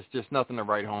 just nothing to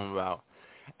write home about.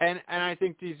 And I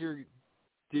think these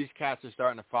cats are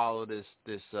starting to follow this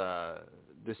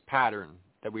pattern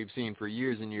that we've seen for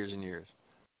years and years and years.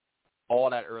 All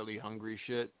that early hungry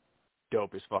shit,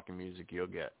 dopest fucking music you'll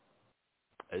get.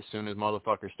 As soon as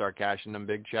motherfuckers start cashing them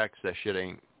big checks, that shit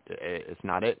it's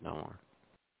not it no more.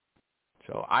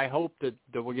 So I hope that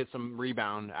we'll get some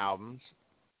rebound albums,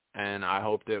 and I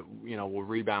hope that, we'll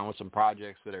rebound with some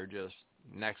projects that are just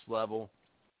next level.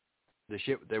 The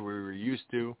shit that we were used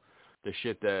to, the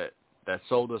shit that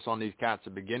sold us on these cats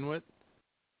to begin with,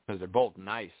 because they're both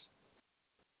nice.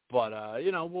 But,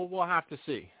 we'll have to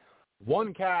see.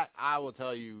 One cat I will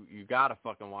tell you gotta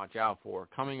fucking watch out for,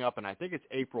 coming up, and I think it's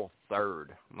April 3rd.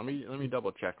 Let me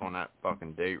double check on that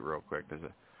fucking date real quick, because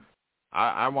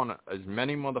I want as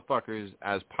many motherfuckers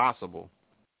as possible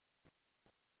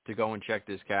to go and check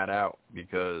this cat out,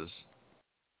 because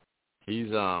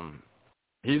he's on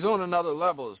another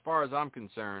level as far as I'm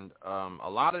concerned. A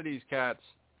lot of these cats,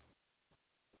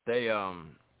 they're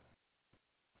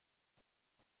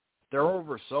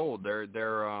oversold. They're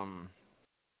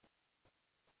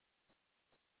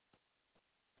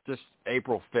just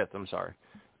April 5th. I'm sorry.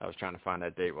 I was trying to find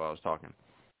that date while I was talking.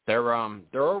 They're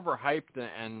overhyped,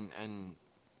 and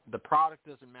the product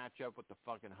doesn't match up with the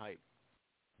fucking hype.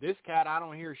 This cat I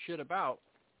don't hear shit about,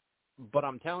 but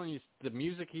I'm telling you, the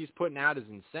music he's putting out is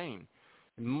insane.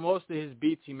 Most of his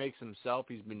beats he makes himself.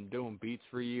 He's been doing beats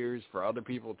for years for other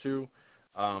people too.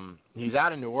 He's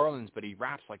out in New Orleans, but he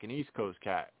raps like an East Coast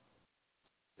cat,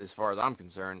 as far as I'm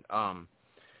concerned.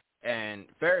 And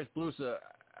Ferris Blusa,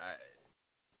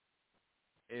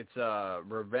 it's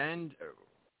Revenge.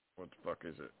 What the fuck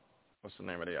is it? What's the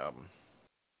name of the album?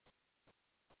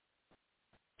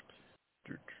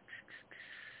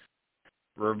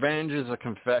 Revenge is a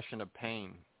Confession of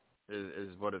Pain is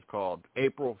what it's called.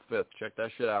 April 5th. Check that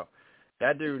shit out.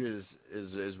 That dude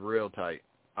is real tight.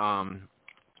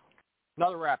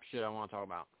 Another rap shit I want to talk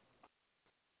about.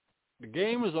 The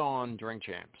game was on Drink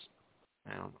Champs.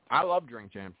 Now, I love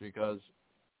Drink Champs because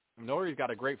Nori's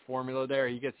got a great formula there.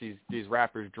 He gets these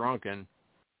rappers drunk and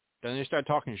then they start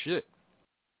talking shit.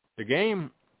 The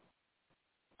game,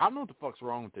 I don't know what the fuck's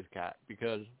wrong with this cat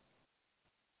because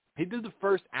he did the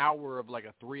first hour of like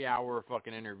a 3-hour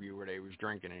fucking interview where they was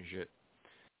drinking and shit.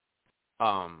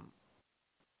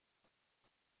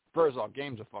 First off,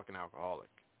 Game's a fucking alcoholic.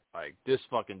 Like, this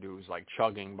fucking dude's like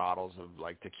chugging bottles of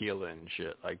like tequila and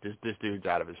shit. Like, this dude's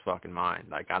out of his fucking mind.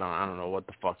 Like, I don't know what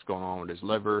the fuck's going on with his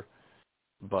liver,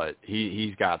 but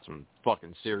he's got some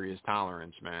fucking serious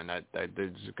tolerance, man. That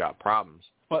dude's got problems.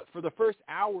 But for the first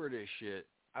hour of this shit,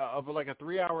 of like a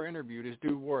 3-hour interview, this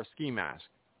dude wore a ski mask.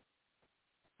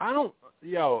 Look,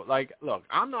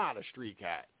 I'm not a street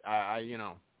cat.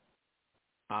 I'm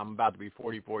about to be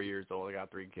 44 years old. I got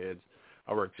 3 kids.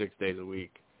 I work 6 days a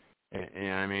week. And you know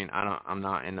what I mean? I'm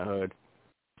not in the hood.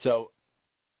 So,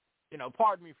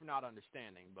 pardon me for not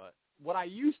understanding, but what I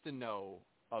used to know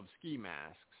of ski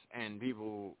masks and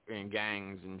people in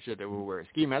gangs and shit that would wear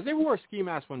ski masks, they wore ski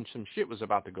masks when some shit was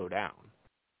about to go down.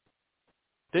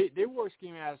 They wore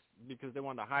ski masks because they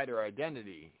wanted to hide their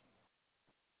identity.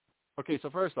 Okay, so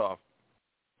first off,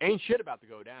 ain't shit about to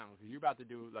go down because you're about to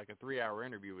do like a 3-hour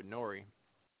interview with Nori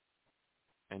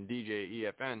and DJ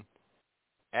EFN,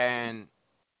 and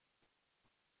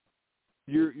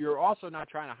you're also not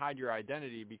trying to hide your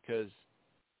identity because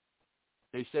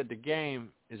they said the game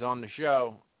is on the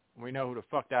show. We know who the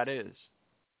fuck that is.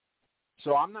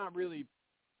 So I'm not really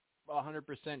 100%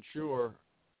 sure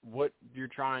what you're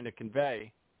trying to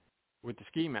convey with the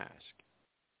ski mask.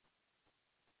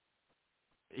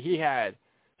 He had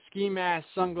ski mask,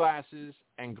 sunglasses,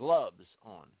 and gloves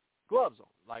on.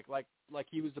 Like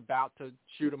he was about to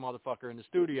shoot a motherfucker in the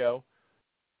studio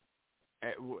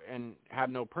and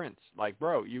have no prints. Like,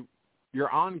 bro, you're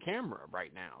on camera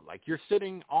right now. Like, you're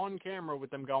sitting on camera with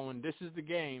them going, this is the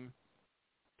game.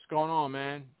 What's going on,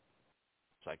 man?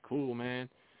 It's like, cool, man.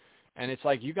 And it's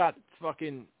like, you got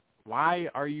fucking, why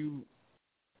are you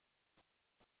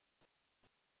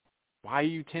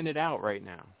tinted out right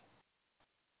now?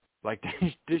 Like,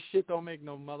 this shit don't make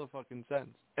no motherfucking sense.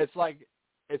 It's like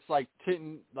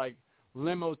tinting, like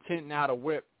limo tinting out a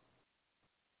whip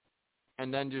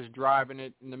and then just driving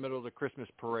it in the middle of the Christmas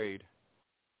parade.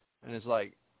 And it's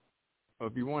like, well,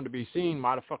 if you wanted to be seen,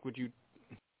 why the fuck would you?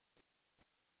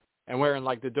 And wearing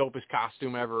like the dopest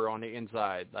costume ever on the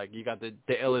inside. Like, you got the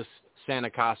illest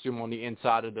Santa costume on the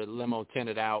inside of the limo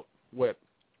tinted out whip.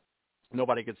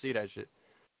 Nobody could see that shit.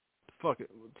 What the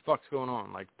fuck's going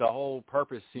on? Like, the whole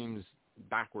purpose seems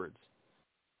backwards.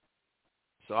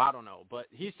 So I don't know. But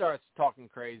he starts talking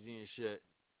crazy and shit.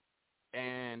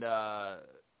 And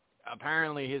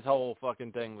apparently his whole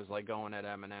fucking thing was like going at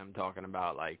Eminem, talking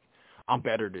about like, I'm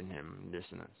better than him, and this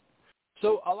and this.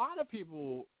 So a lot of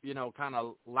people, kind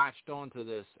of latched onto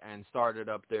this and started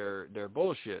up their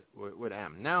bullshit with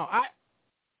M. Now,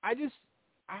 I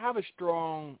have a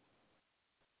strong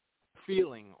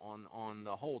feeling on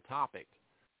the whole topic,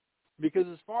 because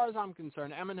as far as I'm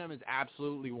concerned, Eminem is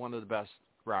absolutely one of the best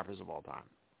rappers of all time.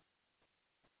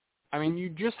 I mean, you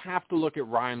just have to look at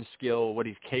rhyme skill, what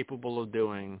he's capable of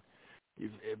doing.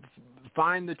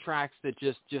 Find the tracks that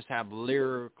just have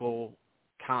lyrical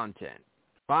content.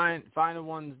 Find the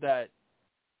ones that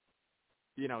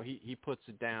he puts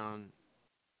it down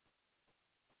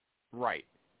right.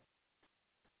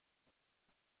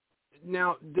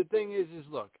 Now, the thing is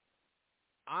look,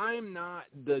 I'm not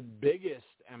the biggest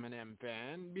Eminem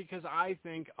fan because I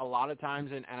think a lot of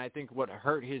times, and I think what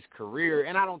hurt his career,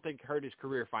 and I don't think hurt his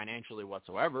career financially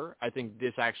whatsoever. I think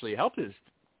this actually helped his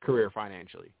career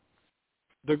financially.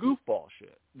 The goofball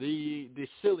shit, the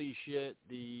silly shit,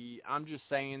 I'm just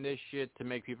saying this shit to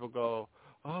make people go,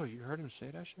 oh, you heard him say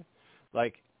that shit?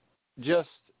 Like, just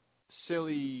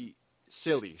silly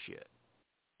shit.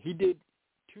 He did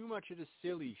too much of the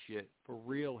silly shit for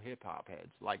real hip-hop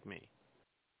heads like me.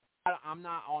 I'm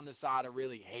not on the side of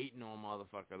really hating on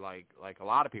motherfucker like a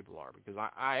lot of people are, because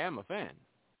I am a fan.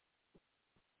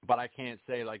 But I can't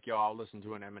say like, yo, I'll listen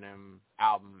to an Eminem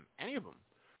album, any of them,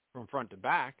 from front to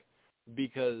back,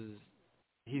 because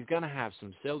he's going to have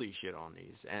some silly shit on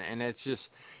these. And it's just,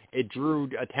 it drew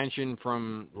attention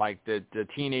from like the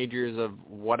teenagers of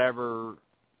whatever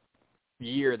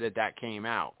year that came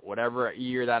out, whatever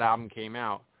year that album came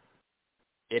out,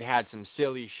 it had some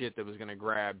silly shit that was going to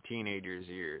grab teenagers'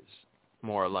 ears,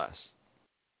 more or less.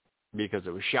 Because it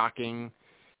was shocking,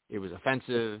 it was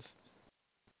offensive,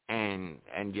 and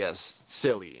just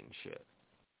silly and shit.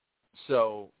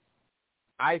 So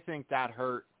I think that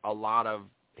hurt a lot of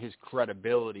his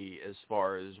credibility as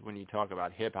far as when you talk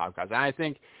about hip-hop guys. And I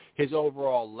think his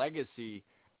overall legacy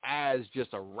as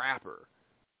just a rapper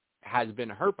has been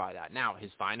hurt by that. Now,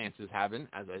 his finances haven't,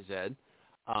 as I said.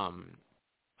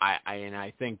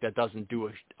 I think that doesn't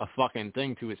do a fucking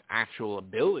thing to his actual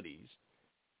abilities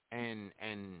and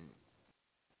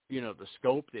you know, the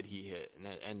scope that he hit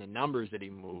and the numbers that he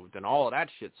moved and all of that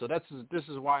shit. So this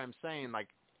is why I'm saying, like,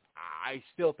 I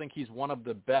still think he's one of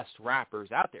the best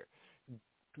rappers out there.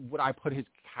 Would I put his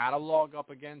catalog up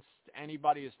against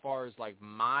anybody as far as, like,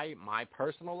 my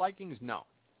personal likings? No.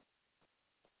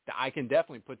 I can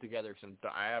definitely put together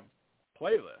I have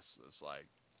playlists. It's like,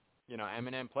 you know,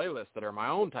 Eminem playlists that are my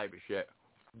own type of shit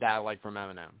that I like from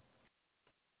Eminem.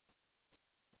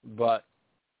 But,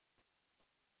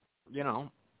 you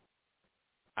know,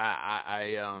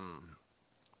 I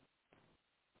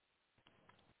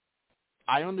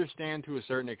understand to a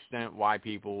certain extent why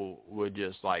people would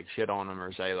just, like, shit on him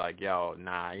or say, like, yo,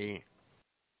 nah, he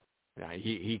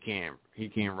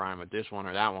can't rhyme with this one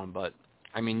or that one. But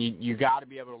I mean, you got to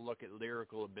be able to look at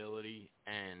lyrical ability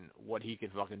and what he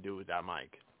could fucking do with that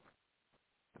mic.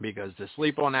 Because to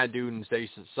sleep on that dude and say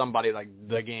somebody like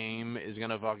The Game is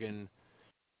gonna fucking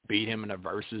beat him in a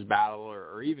versus battle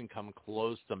or even come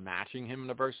close to matching him in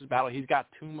a versus battle, he's got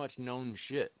too much known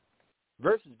shit.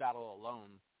 Versus battle alone,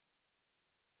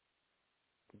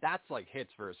 that's like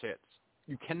hits versus hits.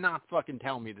 You cannot fucking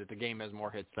tell me that The Game has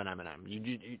more hits than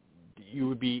Eminem. You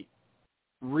would be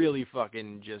really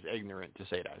fucking just ignorant to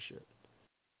say that shit.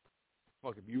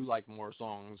 Fuck, if you like more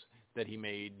songs that he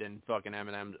made than fucking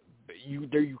Eminem,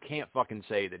 you can't fucking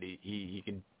say that he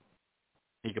could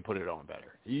put it on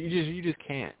better. You just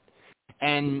can't.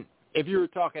 And if you were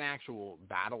talking actual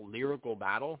battle, lyrical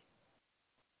battle,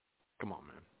 come on,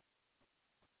 man.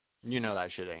 You know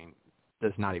that shit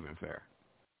that's not even fair.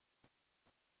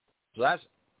 So that's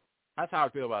how I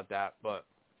feel about that. But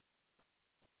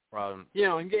you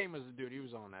know, in Game was a dude. He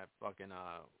was on that fucking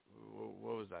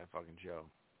what was that fucking show?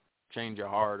 Change Your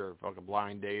Heart or fucking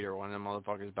Blind Date or one of them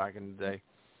motherfuckers back in the day.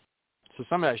 So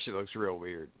some of that shit looks real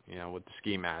weird, you know, with the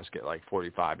ski mask at like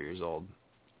 45 years old.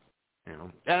 You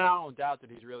know, and I don't doubt that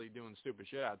he's really doing stupid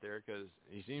shit out there because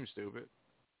he seems stupid.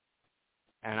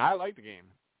 And I like The Game.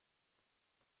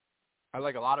 I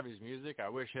like a lot of his music. I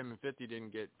wish him and 50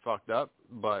 didn't get fucked up,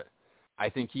 but I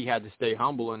think he had to stay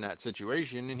humble in that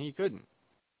situation, and he couldn't.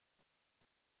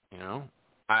 You know?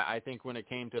 I think when it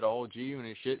came to the whole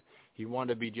G-Unit shit, he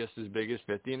wanted to be just as big as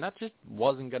 50, and that just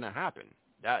wasn't going to happen.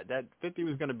 That 50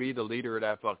 was going to be the leader of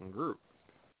that fucking group.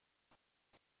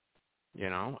 You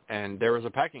know? And there was a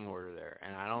pecking order there,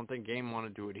 and I don't think Game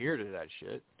wanted to adhere to that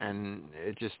shit, and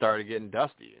it just started getting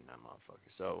dusty in that motherfucker.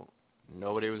 So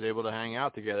nobody was able to hang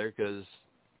out together because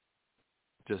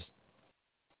just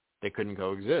they couldn't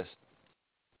coexist.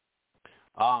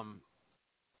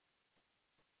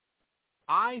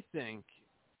 I think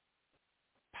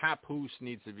Papoose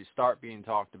needs to start being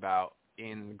talked about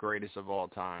in the greatest of all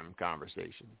time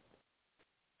conversation.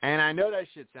 And I know that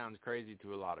shit sounds crazy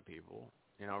to a lot of people.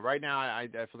 You know, right now I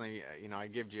definitely, you know, I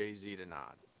give Jay-Z the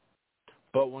nod.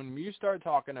 But when you start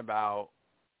talking about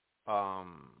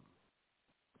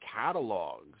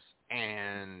catalogs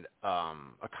and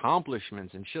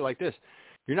accomplishments and shit like this,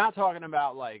 you're not talking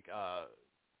about like,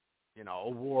 you know,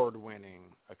 award-winning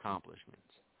accomplishments.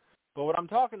 But what I'm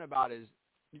talking about is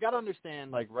you got to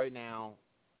understand, like, right now,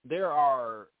 there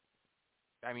are,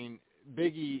 I mean,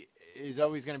 Biggie is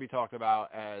always going to be talked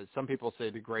about as, some people say,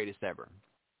 the greatest ever.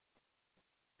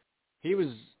 He was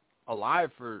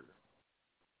alive for,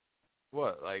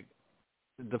 what, like,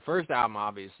 the first album,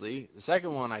 obviously. The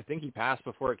second one, I think he passed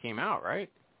before it came out, right?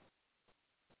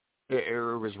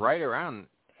 It was right around,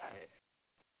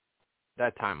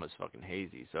 that time was fucking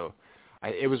hazy, so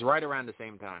it was right around the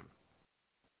same time.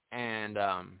 And,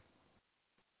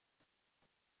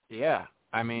 yeah,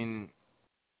 I mean,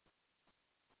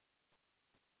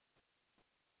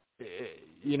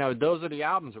 you know, those are the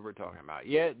albums that we're talking about.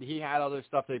 Yeah, he had other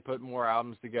stuff. They put more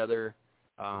albums together,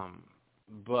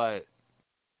 but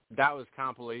that was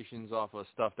compilations off of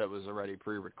stuff that was already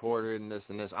pre-recorded and this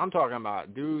and this. I'm talking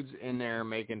about dudes in there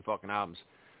making fucking albums.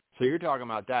 So you're talking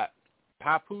about that.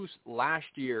 Papoose last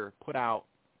year put out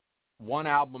one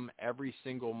album every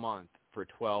single month for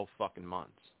 12 fucking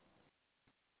months.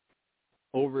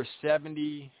 Over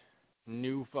 70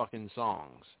 new fucking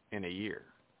songs in a year.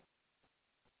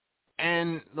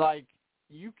 And, like,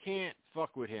 you can't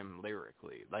fuck with him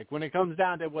lyrically. Like, when it comes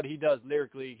down to what he does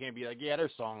lyrically, you can't be like, yeah,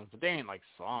 there's songs, but they ain't like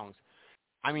songs.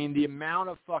 I mean, the amount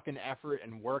of fucking effort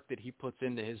and work that he puts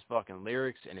into his fucking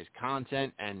lyrics and his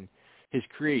content and his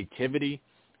creativity.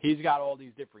 He's got all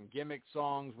these different gimmick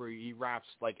songs where he raps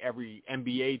like every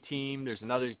NBA team. There's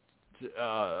another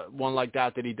one like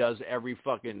that he does every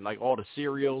fucking, like, all the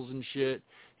cereals and shit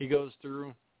he goes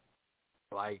through.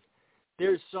 Like,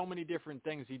 there's so many different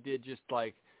things he did, just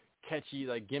like catchy,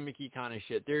 like gimmicky kind of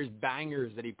shit. There's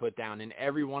bangers that he put down in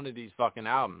every one of these fucking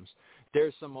albums.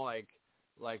 There's some like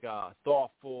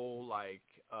thoughtful, like,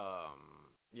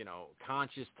 you know,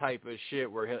 conscious type of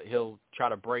shit where he'll try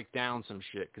to break down some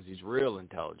shit because he's real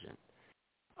intelligent.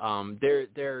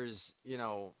 There's, you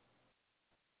know,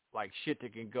 like shit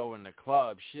that can go in the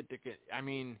club, shit that can, I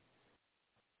mean,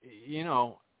 you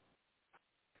know,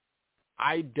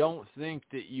 I don't think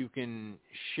that you can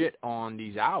shit on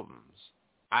these albums.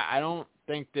 I don't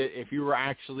think that if you were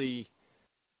actually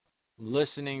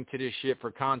listening to this shit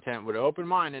for content with an open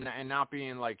mind and not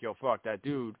being like, yo, fuck that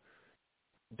dude,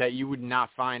 that you would not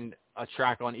find a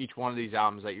track on each one of these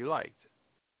albums that you liked.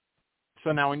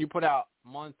 So now when you put out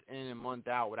month in and month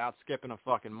out without skipping a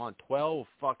fucking month, 12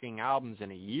 fucking albums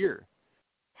in a year,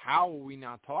 how are we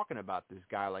not talking about this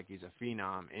guy like he's a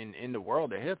phenom in the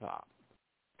world of hip-hop?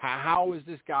 How is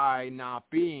this guy not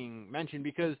being mentioned?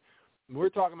 Because we're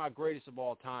talking about greatest of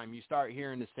all time. You start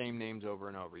hearing the same names over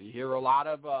and over. You hear a lot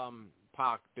of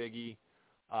Pac, Biggie.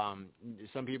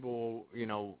 Some people, you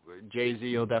know,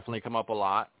 Jay-Z will definitely come up a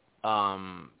lot.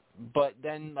 But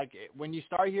then, like, when you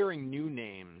start hearing new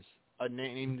names of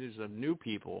new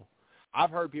people,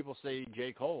 I've heard people say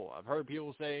J. Cole. I've heard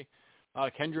people say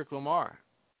Kendrick Lamar.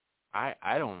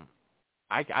 I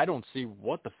don't see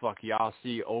what the fuck y'all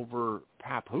see over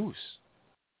Papoose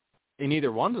in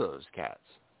either one of those cats.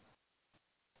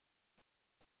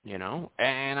 You know,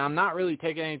 and I'm not really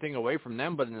taking anything away from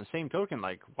them, but in the same token,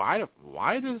 like,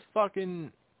 why does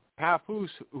fucking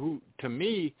Papoose, who to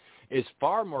me is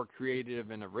far more creative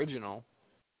and original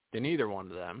than either one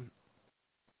of them,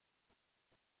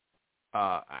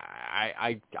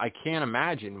 I can't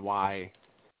imagine why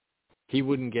he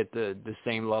wouldn't get the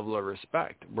same level of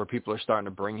respect where people are starting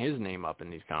to bring his name up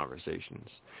in these conversations.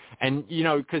 And, you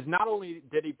know, because not only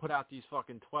did he put out these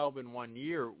fucking 12 in 1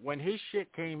 year, when his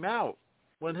shit came out,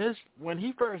 when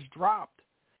he first dropped,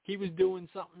 he was doing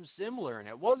something similar, and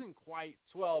it wasn't quite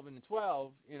 12 in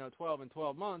 12, you know, 12 in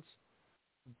 12 months,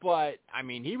 but, I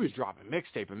mean, he was dropping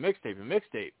mixtape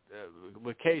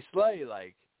with K. Slay,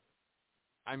 like,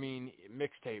 I mean,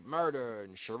 Mixtape Murder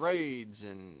and Charades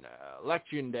and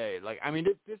Election Day. Like, I mean,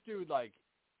 this dude, like,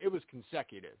 it was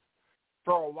consecutive.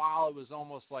 For a while, it was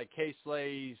almost like K.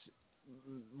 Slay's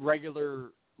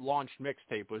regular launched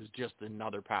mixtape was just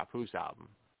another Papoose album.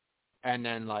 And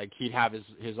then, like, he'd have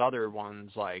his other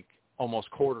ones, like, almost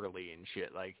quarterly and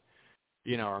shit, like,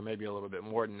 you know, or maybe a little bit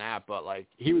more than that. But, like,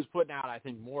 he was putting out, I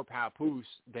think, more Papoose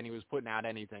than he was putting out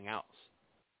anything else.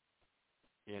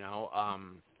 You know,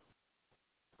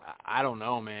 I don't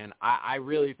know, man. I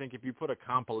really think if you put a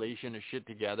compilation of shit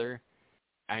together,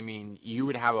 I mean, you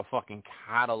would have a fucking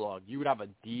catalog. You would have a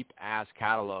deep-ass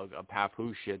catalog of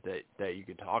Papoose shit that you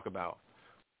could talk about.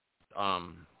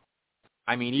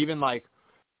 I mean, even, like,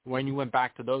 when you went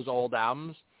back to those old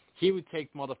albums, he would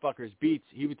take motherfuckers' beats.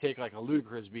 He would take, like, a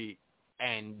Ludacris beat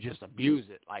and just abuse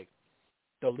it. Like,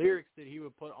 the lyrics that he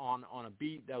would put on a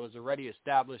beat that was already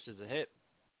established as a hit.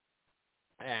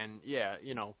 And, yeah,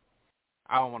 you know,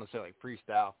 I don't want to say, like,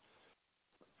 freestyle.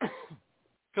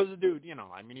 Because the dude, you know,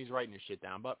 I mean, he's writing his shit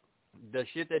down. But the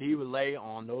shit that he would lay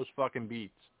on those fucking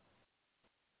beats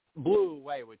blew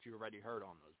away what you already heard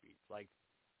on those beats. Like,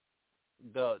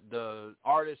 the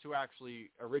artist who actually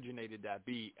originated that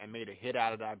beat and made a hit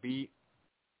out of that beat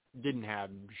didn't have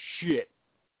shit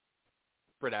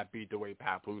for that beat the way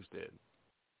Papoose did.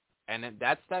 And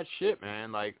that's that shit,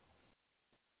 man. Like,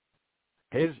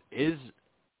 his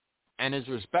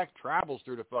respect travels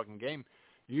through the fucking game.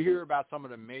 You hear about some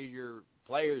of the major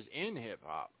players in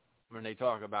hip-hop when they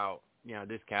talk about, you know,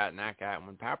 this cat and that cat. And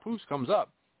when Papoose comes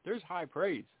up, there's high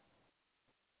praise.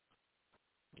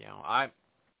 You know,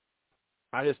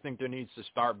 I just think there needs to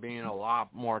start being a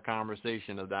lot more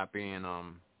conversation of that being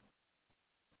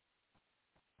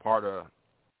part of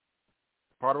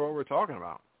what we're talking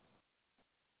about.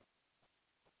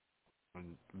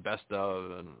 And best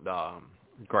of and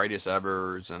greatest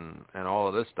evers and all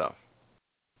of this stuff.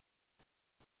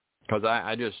 Because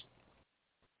I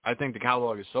think the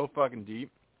catalog is so fucking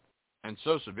deep and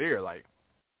so severe. Like,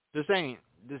 this ain't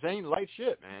light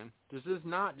shit, man. This is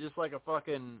not just like a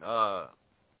fucking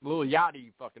Lil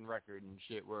Yachty fucking record and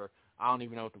shit where I don't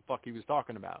even know what the fuck he was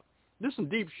talking about. This is some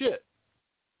deep shit.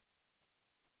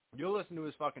 You'll listen to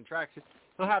his fucking tracks.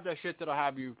 He'll have that shit that'll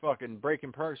have you fucking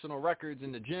breaking personal records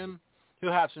in the gym.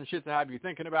 He'll have some shit to have you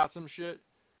thinking about some shit.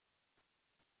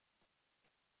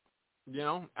 You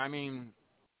know, I mean,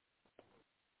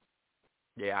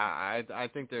 yeah, I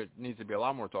think there needs to be a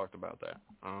lot more talked about that.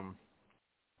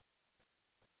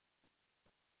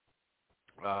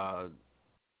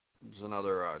 There's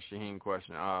another Shaheen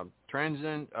question.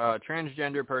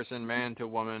 Transgender person, man to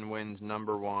woman, wins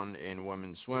 #1 in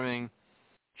women's swimming.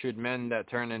 Should men that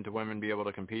turn into women be able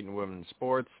to compete in women's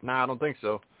sports? Nah, I don't think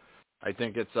so. I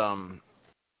think it's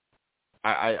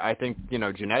I think, you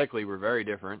know, genetically we're very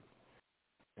different.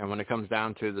 And when it comes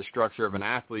down to the structure of an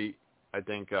athlete, I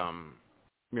think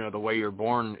you know, the way you're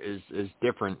born is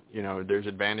different. You know, there's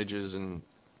advantages and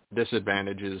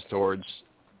disadvantages towards,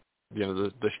 you know,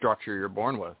 the structure you're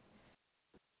born with.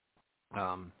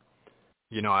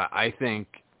 You know, I think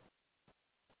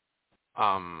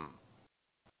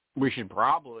we should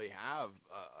probably have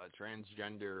a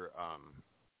transgender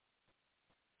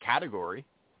category,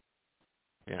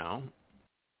 you know,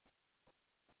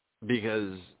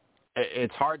 because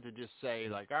it's hard to just say,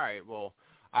 like, all right, well,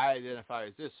 I identify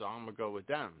as this, so I'm going to go with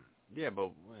them. Yeah,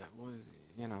 but,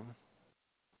 you know,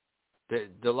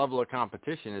 the level of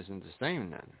competition isn't the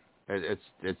same then. It's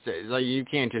like you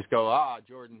can't just go,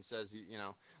 Jordan says, you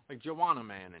know, like Joanna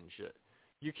Man and shit.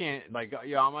 You can't, like,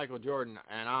 I'm Michael Jordan,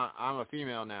 and I'm a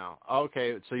female now.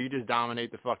 Okay, so you just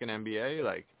dominate the fucking NBA?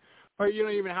 Like, or you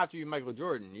don't even have to be Michael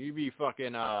Jordan. You be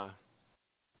fucking,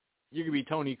 you could be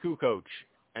Tony Kukoc,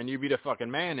 and you be the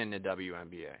fucking man in the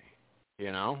WNBA,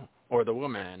 you know? Or the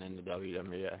woman in the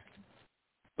WNBA.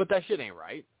 But that shit ain't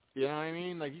right. You know what I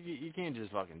mean? Like, you can't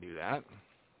just fucking do that.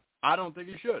 I don't think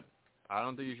you should. I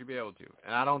don't think you should be able to.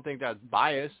 And I don't think that's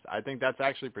biased. I think that's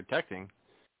actually protecting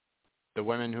the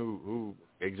women who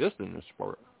exist in this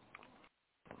sport.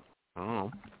 I don't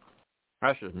know.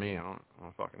 That's just me. I don't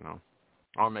fucking know.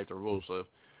 I'll make the rules, so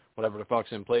whatever the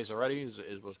fuck's in place already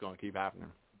is what's going to keep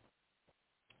happening.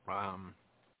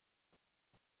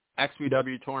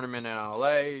 XPW tournament in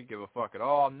LA, give a fuck at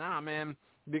all. Nah, man,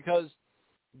 because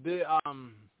the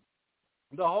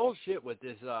whole shit with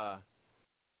this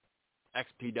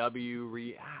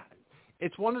XPW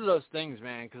it's one of those things,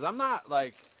 man, because I'm not,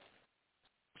 like,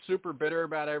 super bitter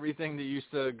about everything that used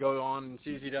to go on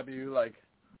in CZW, like,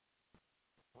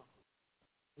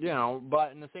 you know,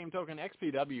 but in the same token,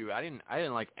 XPW, I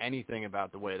didn't like anything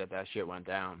about the way that shit went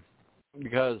down,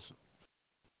 because,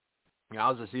 you know, I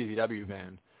was a CZW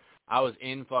fan. I was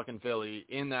in fucking Philly,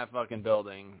 in that fucking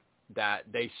building that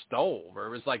they stole, where it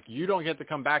was like, you don't get to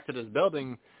come back to this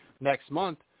building next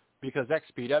month because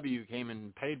XPW came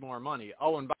and paid more money.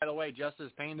 Oh, and by the way,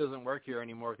 Justice Payne doesn't work here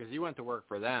anymore because he went to work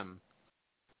for them.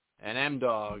 And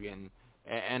M-Dog and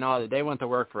all that, they went to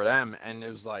work for them, and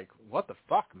it was like, what the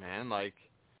fuck, man? Like,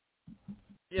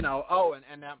 you know, oh,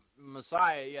 and that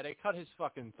Messiah, yeah, they cut his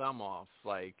fucking thumb off,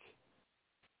 like,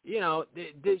 you know,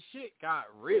 this shit got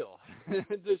real.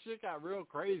 This shit got real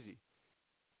crazy.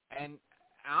 And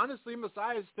honestly,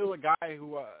 Messiah is still a guy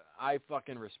who I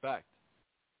fucking respect.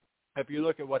 If you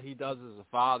look at what he does as a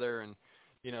father and,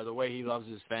 you know, the way he loves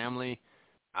his family,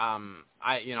 I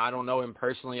don't know him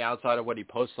personally outside of what he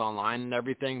posts online and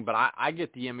everything, but I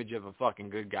get the image of a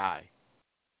fucking good guy.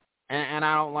 And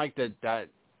I don't like that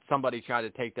somebody tried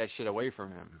to take that shit away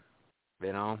from him,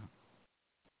 you know?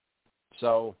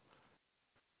 So,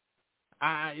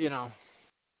 I'm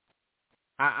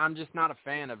just not a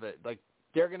fan of it. Like,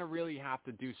 they're going to really have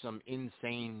to do some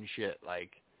insane shit,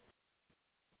 like,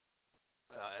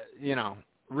 you know,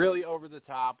 really over the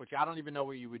top, which I don't even know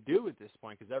what you would do at this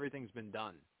point because everything's been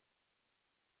done.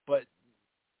 But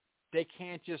they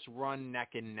can't just run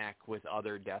neck and neck with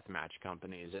other deathmatch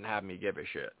companies and have me give a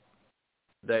shit.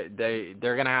 They're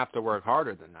going to have to work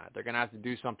harder than that. They're going to have to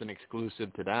do something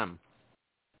exclusive to them.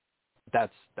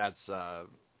 That's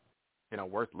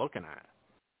worth looking at.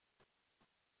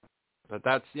 But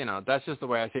that's just the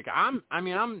way I think. I'm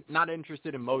not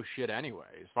interested in most shit anyway.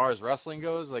 As far as wrestling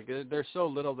goes, like, there's so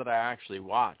little that I actually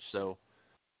watch. So,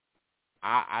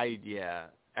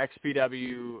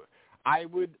 XPW, I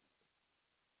would,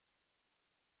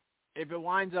 if it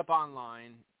winds up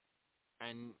online,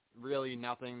 and really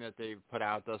nothing that they've put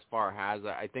out thus far has,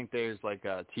 I think there's, like,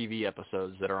 TV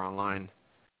episodes that are online,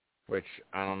 which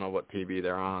I don't know what TV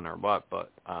they're on or what,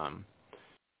 but,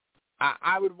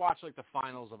 I would watch, like, the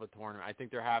finals of a tournament. I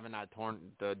think they're having that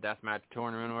the deathmatch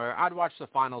tournament where I'd watch the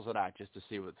finals of that just to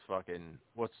see what's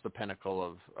the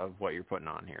pinnacle of what you're putting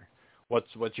on here.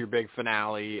 What's your big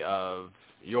finale of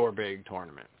your big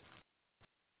tournament?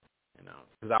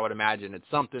 because I would imagine it's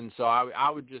something. So I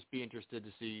would just be interested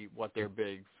to see what their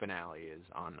big finale is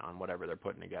on whatever they're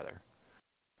putting together.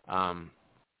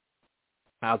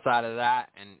 Outside of that,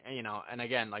 and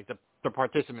again, like the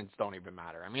participants don't even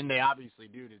matter. I mean, they obviously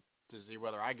do to see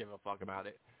whether I give a fuck about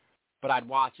it, but I'd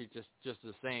watch it just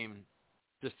the same,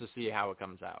 just to see how it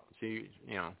comes out. See,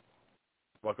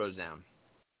 what goes down.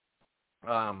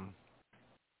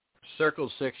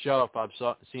 Circle 6 show, if I've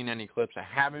seen any clips, I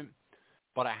haven't,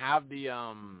 but I have the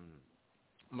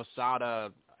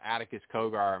Masada Atticus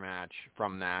Kogar match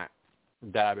from that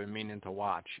I've been meaning to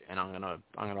watch, and I'm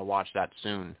gonna watch that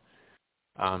soon.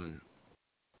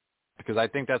 Because I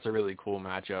think that's a really cool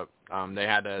matchup. They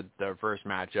had their first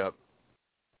matchup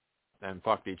and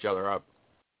fucked each other up.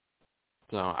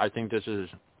 So I think this is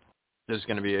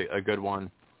going to be a good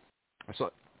one.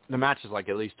 So the match is like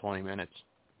at least 20 minutes.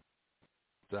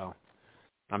 So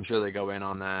I'm sure they go in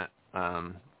on that.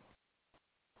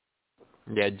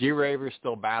 G-Raver's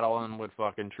still battling with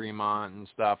fucking Tremont and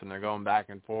stuff, and they're going back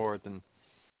and forth, and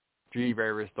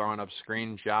G-Raver's throwing up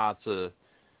screenshots of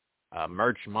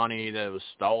merch money that was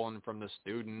stolen from the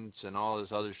students and all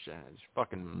this other shit. It's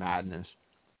fucking madness.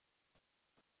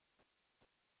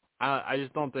 I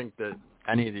just don't think that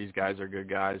any of these guys are good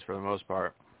guys for the most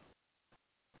part.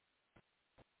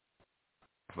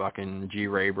 Fucking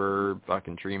G-Raver,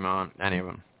 fucking Tremont, any of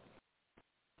them.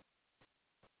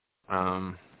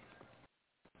 I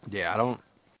don't...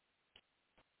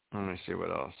 Let me see what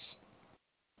else.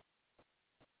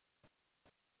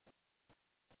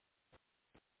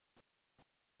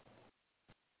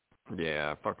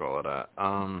 Yeah, fuck all of that.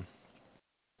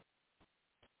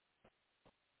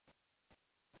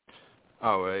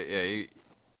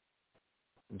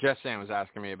 Jess Sam was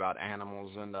asking me about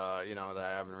animals, and, that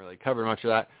I haven't really covered much of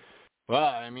that. Well,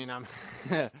 I mean, I'm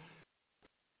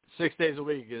 6 days a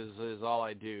week is all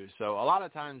I do. So a lot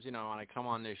of times, when I come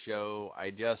on this show,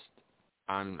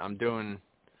 I'm doing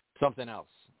something else,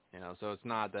 so it's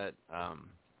not that,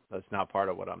 that's not part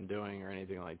of what I'm doing or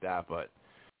anything like that, but,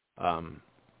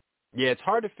 it's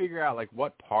hard to figure out, like,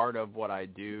 what part of what I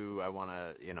do I want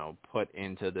to, put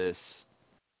into this,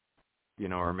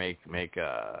 or make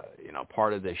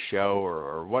part of this show,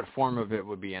 or what form of it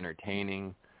would be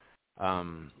entertaining.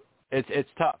 It's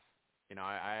tough.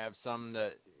 I have some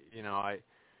that,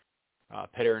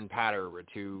 Pitter and Patter were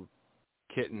two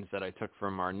kittens that I took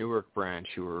from our Newark branch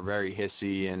who were very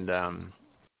hissy and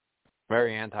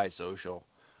very antisocial.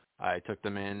 I took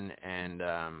them in and,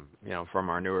 from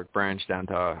our Newark branch down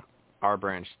to our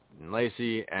branch in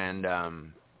Lacey, and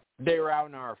they were out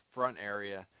in our front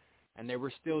area, and they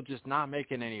were still just not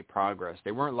making any progress.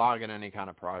 They weren't logging any kind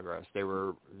of progress. They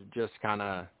were just kind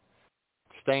of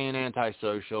staying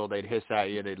antisocial. They'd hiss at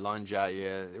you. They'd lunge at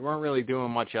you. They weren't really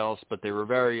doing much else, but they were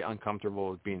very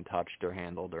uncomfortable with being touched or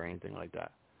handled or anything like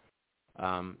that.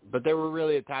 But they were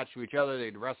really attached to each other.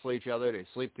 They'd wrestle each other. They'd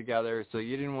sleep together. So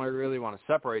you didn't really want to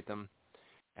separate them.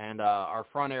 And our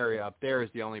front area up there is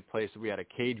the only place that we had a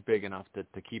cage big enough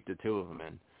to keep the two of them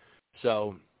in.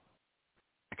 So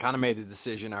I kind of made the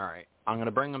decision, all right, I'm going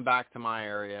to bring them back to my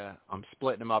area. I'm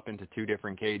splitting them up into two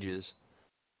different cages.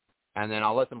 And then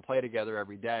I'll let them play together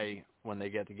every day when they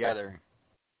get together,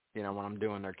 when I'm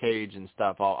doing their cage and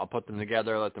stuff. I'll put them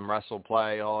together, let them wrestle,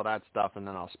 play, all of that stuff, and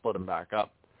then I'll split them back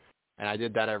up. And I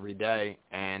did that every day.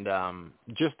 And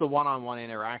just the one-on-one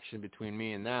interaction between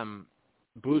me and them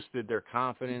boosted their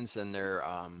confidence and their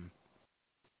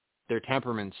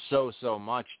temperament so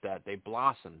much that they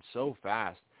blossomed so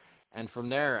fast. And from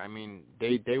there, I mean,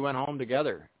 they went home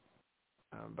together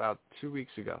about 2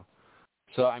 weeks ago.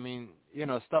 So, I mean,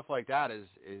 stuff like that is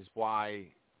why,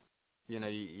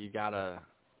 you gotta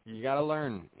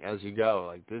learn as you go.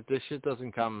 Like this shit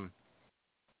doesn't come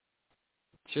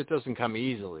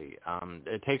easily.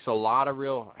 It takes a lot of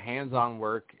real hands-on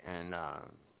work and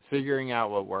figuring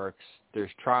out what works.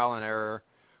 There's trial and error,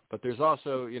 but there's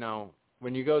also,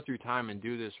 when you go through time and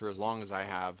do this for as long as I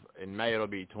have, in May it'll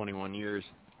be 21 years,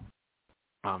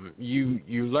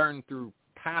 you learn through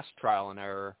past trial and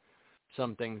error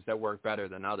some things that work better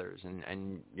than others,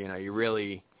 and you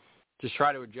really just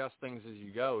try to adjust things as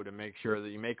you go to make sure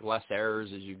that you make less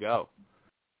errors as you go,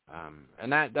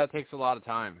 and that takes a lot of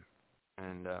time,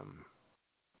 and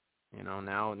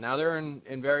now they're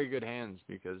in very good hands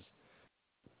because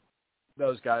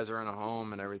those guys are in a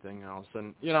home and everything else,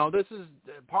 and this is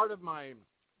part of my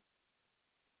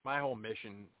whole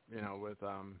mission,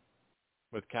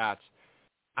 with cats.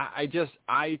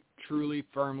 I truly,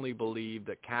 firmly believe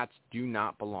that cats do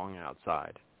not belong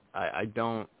outside. I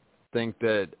don't think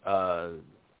that,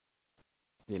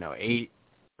 8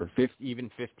 or 15,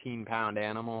 even 15-pound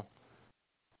animal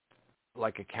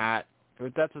like a cat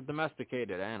That's a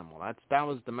domesticated animal. That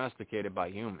was domesticated by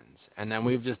humans, and then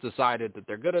we've just decided that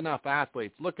they're good enough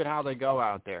athletes. Look at how they go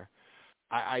out there.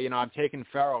 I've taken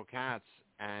feral cats,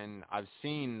 and I've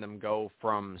seen them go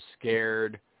from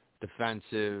scared,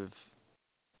 defensive,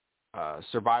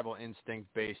 survival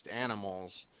instinct-based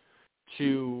animals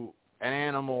to an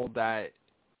animal that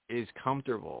is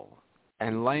comfortable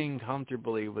and laying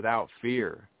comfortably without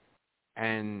fear.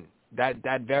 And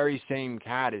that very same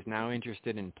cat is now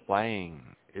interested in playing,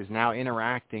 is now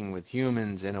interacting with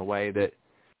humans in a way that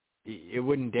it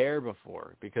wouldn't dare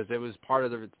before, because it was part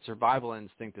of the survival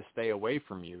instinct to stay away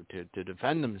from you, to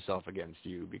defend themselves against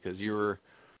you, because you were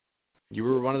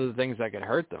one of the things that could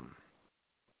hurt them.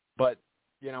 But,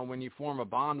 when you form a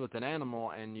bond with an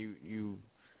animal and you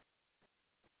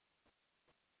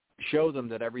show them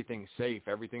that everything's safe,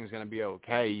 everything's going to be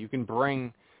okay, you can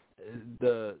bring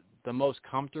the most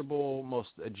comfortable, most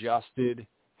adjusted,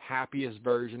 happiest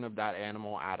version of that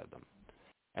animal out of them.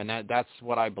 And that's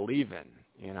what I believe in,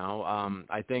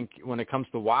 I think when it comes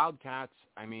to wildcats,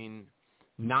 90%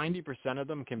 of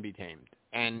them can be tamed.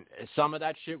 And some of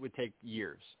that shit would take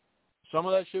years. Some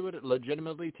of that shit would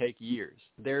legitimately take years.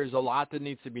 There's a lot that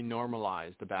needs to be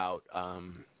normalized about.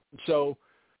 So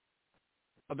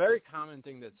a very common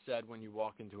thing that's said when you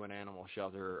walk into an animal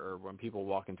shelter, or when people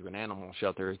walk into an animal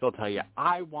shelter, is they'll tell you,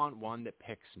 I want one that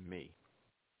picks me.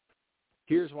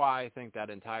 Here's why I think that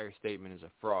entire statement is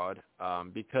a fraud,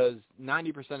 because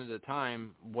 90% of the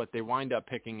time, what they wind up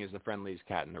picking is the friendliest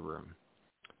cat in the room.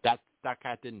 That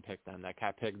cat didn't pick them. That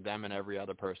cat picked them and every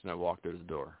other person that walked through the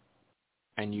door.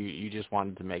 And you just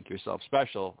wanted to make yourself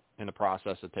special in the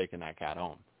process of taking that cat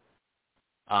home.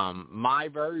 My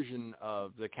version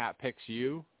of the cat picks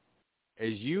you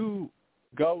is you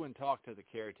go and talk to the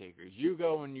caretakers. You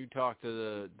go and you talk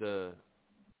to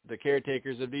the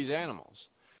caretakers of these animals.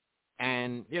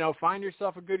 And, find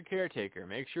yourself a good caretaker.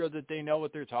 Make sure that they know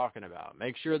what they're talking about.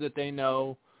 Make sure that they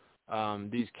know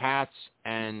these cats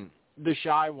and the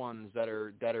shy ones that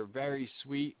are very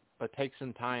sweet but take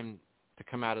some time to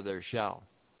come out of their shell.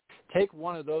 Take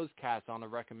one of those cats on a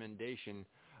recommendation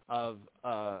of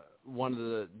one of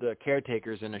the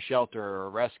caretakers in a shelter or a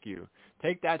rescue.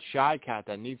 Take that shy cat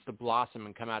that needs to blossom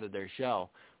and come out of their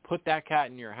shell. Put that cat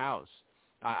in your house.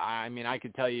 I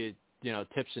could tell you,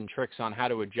 tips and tricks on how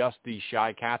to adjust these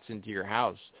shy cats into your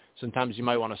house. Sometimes you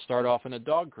might want to start off in a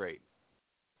dog crate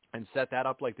and set that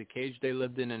up like the cage they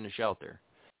lived in a shelter,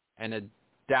 and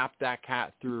adapt that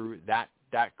cat through that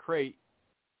crate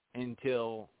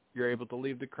until you're able to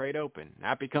leave the crate open.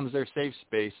 That becomes their safe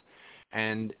space,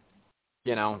 and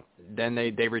then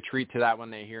they retreat to that when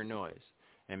they hear noise.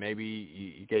 And maybe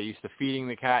you get used to feeding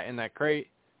the cat in that crate.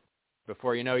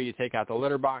 Before you know, you take out the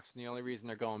litter box, and the only reason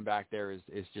they're going back there is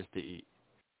just to eat.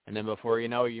 And then before you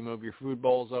know, you move your food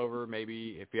bowls over.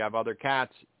 Maybe if you have other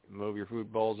cats, move your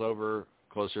food bowls over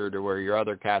closer to where your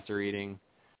other cats are eating.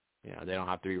 They don't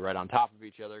have to be right on top of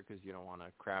each other, because you don't want to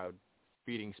crowd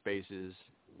feeding spaces.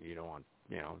 You don't want,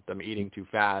 them eating too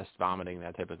fast, vomiting,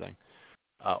 that type of thing,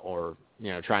 or,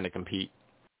 trying to compete.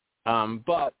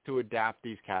 But to adapt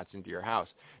these cats into your house.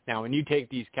 Now, when you take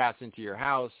these cats into your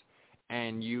house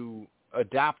and you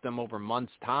adapt them over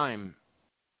months' time,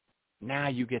 now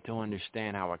you get to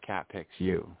understand how a cat picks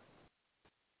you.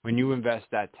 When you invest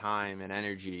that time and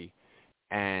energy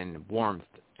and warmth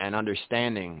and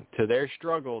understanding to their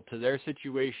struggle, to their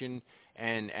situation,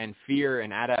 and fear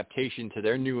and adaptation to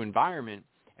their new environment,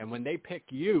 and when they pick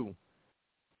you,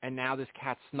 and now this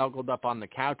cat snuggled up on the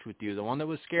couch with you, the one that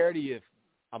was scared of you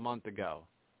a month ago,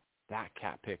 that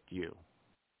cat picked you.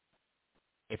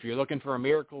 If you're looking for a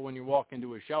miracle when you walk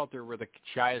into a shelter where the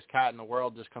shyest cat in the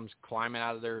world just comes climbing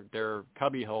out of their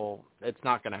cubby hole, it's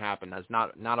not going to happen. That's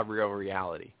not a real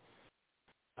reality.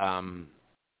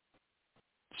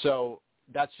 So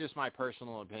that's just my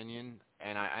personal opinion,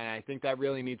 and I think that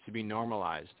really needs to be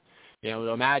normalized.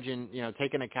 Imagine,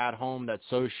 taking a cat home that's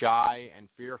so shy and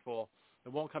fearful, it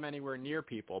won't come anywhere near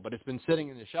people, but it's been sitting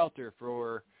in the shelter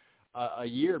for a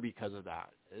year because of that.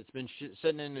 It's been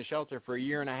sitting in the shelter for a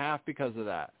year and a half because of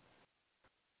that.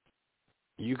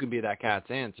 You could be that cat's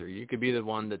answer. You could be the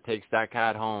one that takes that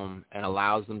cat home and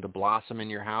allows them to blossom in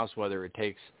your house, whether it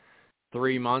takes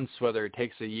 3 months, whether it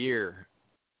takes a year.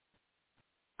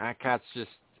 That cat's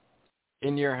just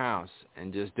in your house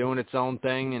and just doing its own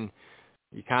thing, and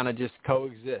you kind of just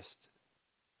coexist.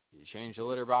 You change the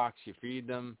litter box, you feed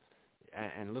them,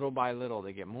 and little by little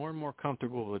they get more and more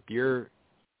comfortable with your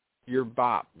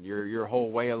bop, your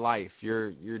whole way of life,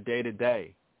 your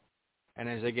day-to-day. And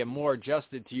as they get more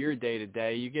adjusted to your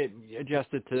day-to-day, you get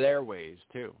adjusted to their ways,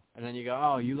 too. And then you go,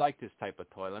 oh, you like this type of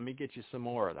toy. Let me get you some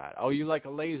more of that. Oh, you like a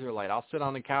laser light. I'll sit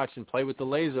on the couch and play with the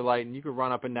laser light, and you can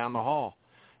run up and down the hall.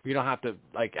 You don't have to,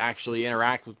 like, actually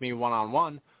interact with me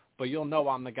one-on-one, but you'll know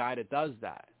I'm the guy that does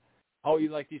that. Oh, you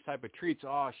like these type of treats.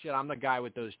 Oh, shit, I'm the guy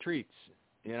with those treats.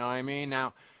 You know what I mean?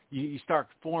 Now, you start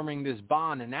forming this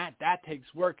bond, and that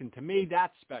takes work. And to me,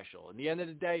 that's special. At the end of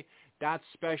the day, that's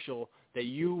special that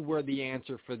you were the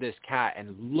answer for this cat,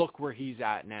 and look where he's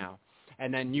at now.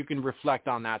 And then you can reflect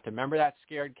on that. Remember that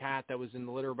scared cat that was in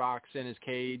the litter box in his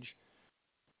cage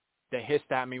that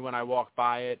hissed at me when I walked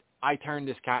by it? I turned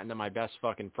this cat into my best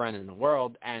fucking friend in the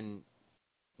world, and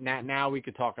now we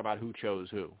could talk about who chose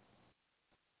who.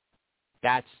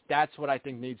 That's what I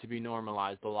think needs to be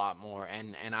normalized a lot more,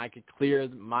 and I could clear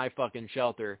my fucking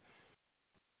shelter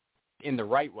in the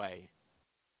right way,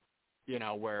 you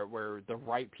know, where the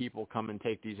right people come and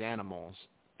take these animals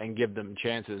and give them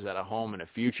chances at a home and a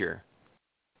future.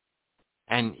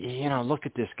 And, you know, look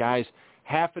at this, guys.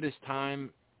 Half of this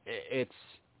time, it's,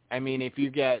 I mean, if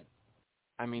you get,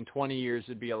 20 years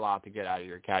would be a lot to get out of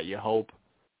your cat, you hope.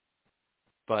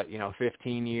 But,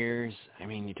 15 years,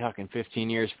 you're talking 15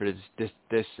 years for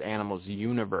this animal's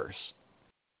universe.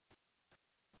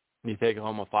 You take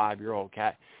home a 5-year-old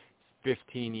cat,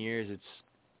 15 years,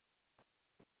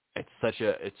 it's such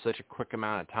a quick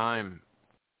amount of time.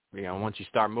 Once you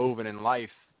start moving in life,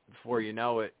 before you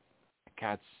know it, the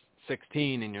cat's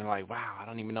 16 and you're like, wow, I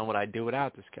don't even know what I'd do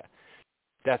without this cat.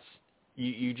 That's,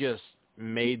 you just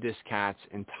made this cat's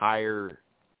entire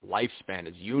lifespan,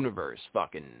 his universe,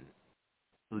 fucking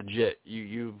legit.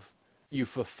 You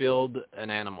fulfilled an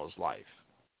animal's life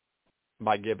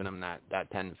by giving him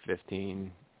that 10,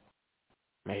 15,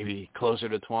 maybe closer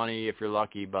to 20 if you're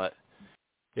lucky. But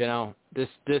this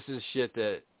is shit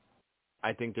that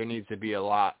I think there needs to be a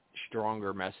lot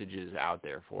stronger messages out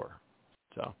there for.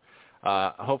 So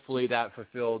hopefully that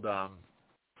fulfilled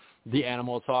the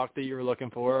animal talk that you were looking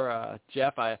for,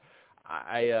 Jeff.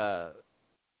 I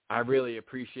really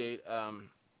appreciate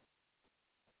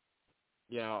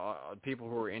people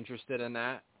who are interested in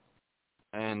that.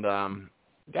 And,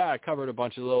 I covered a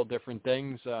bunch of little different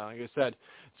things. Like I said,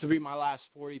 this will be my last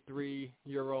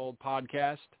 43-year-old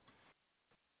podcast.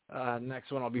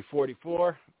 Next one I'll be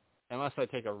 44, unless I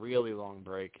take a really long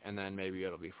break, and then maybe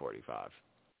it'll be 45.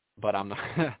 But I'm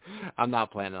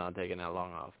not planning on taking that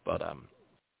long off.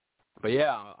 But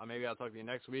yeah, maybe I'll talk to you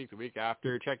next week, the week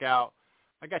after. Check out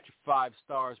I Got Your 5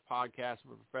 Stars podcast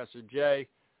with Professor J.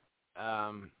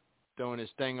 Doing his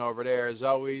thing over there as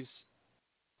always.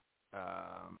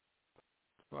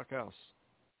 What else?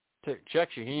 Check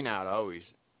Shaheen out always.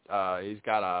 He's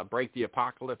got Break the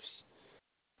Apocalypse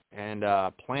and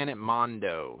Planet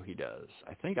Mondo he does.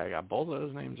 I think I got both of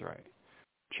those names right.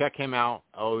 Check him out.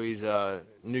 Always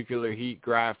nuclear heat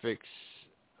graphics.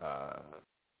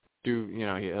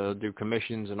 He'll do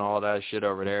commissions and all that shit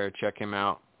over there. Check him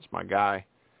out. It's my guy.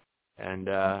 And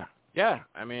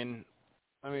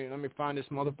let me find this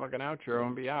motherfucking outro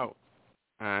and be out.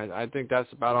 I think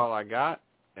that's about all I got.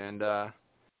 And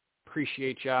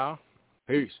appreciate y'all.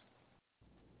 Peace.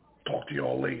 Talk to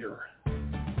y'all later.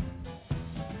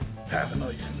 Have a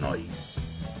nice night.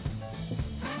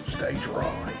 Stay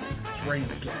dry. It's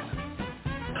rained again.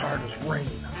 I'm tired as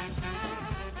rain.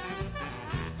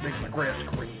 Makes my grass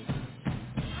green.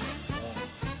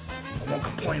 I won't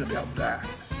complain about that.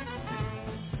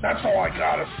 That's all I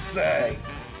gotta say.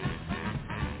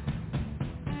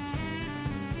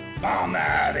 I'm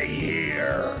out of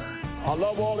here. I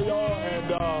love all of y'all and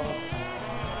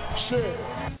shit.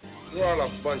 You're all a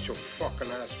bunch of fucking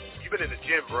assholes. You've been in the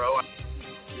gym, bro.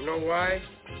 You know why?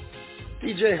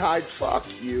 DJ Hyde, fuck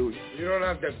you. You don't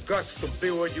have the guts to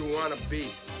be what you want to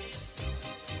be.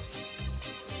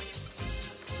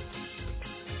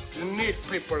 You need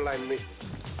people like me.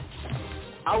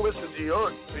 I'll listen to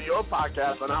your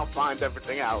podcast and I'll find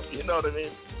everything out. You know what I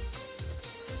mean?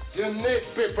 You need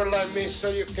people like me so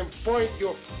you can point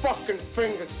your fucking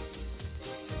fingers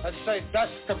and say,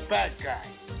 that's the bad guy.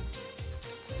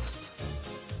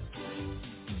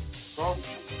 So,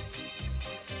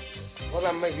 what'll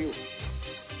I make you?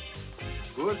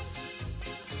 Good.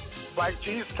 Black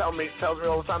Cheese tells me all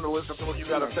the time to listen to what you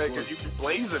gotta say because you be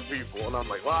blazing people. And I'm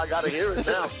like, well, I gotta hear it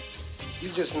now.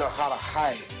 You just know how to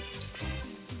hide.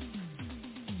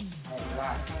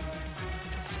 Alright.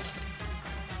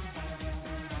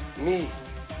 Me,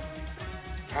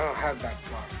 I don't have that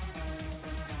problem.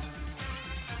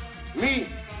 Me,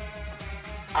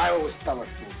 I always tell the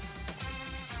truth.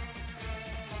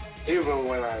 Even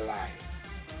when I lie.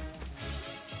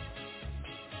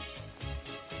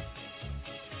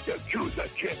 Yakuza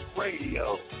Kick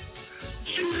Radio.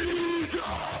 Jesus!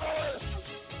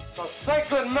 So say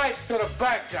good night to the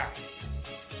bad guy.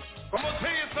 I'm gonna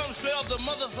tell you something straight off the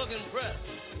motherfucking press.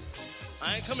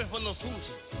 I ain't coming for no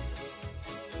fools.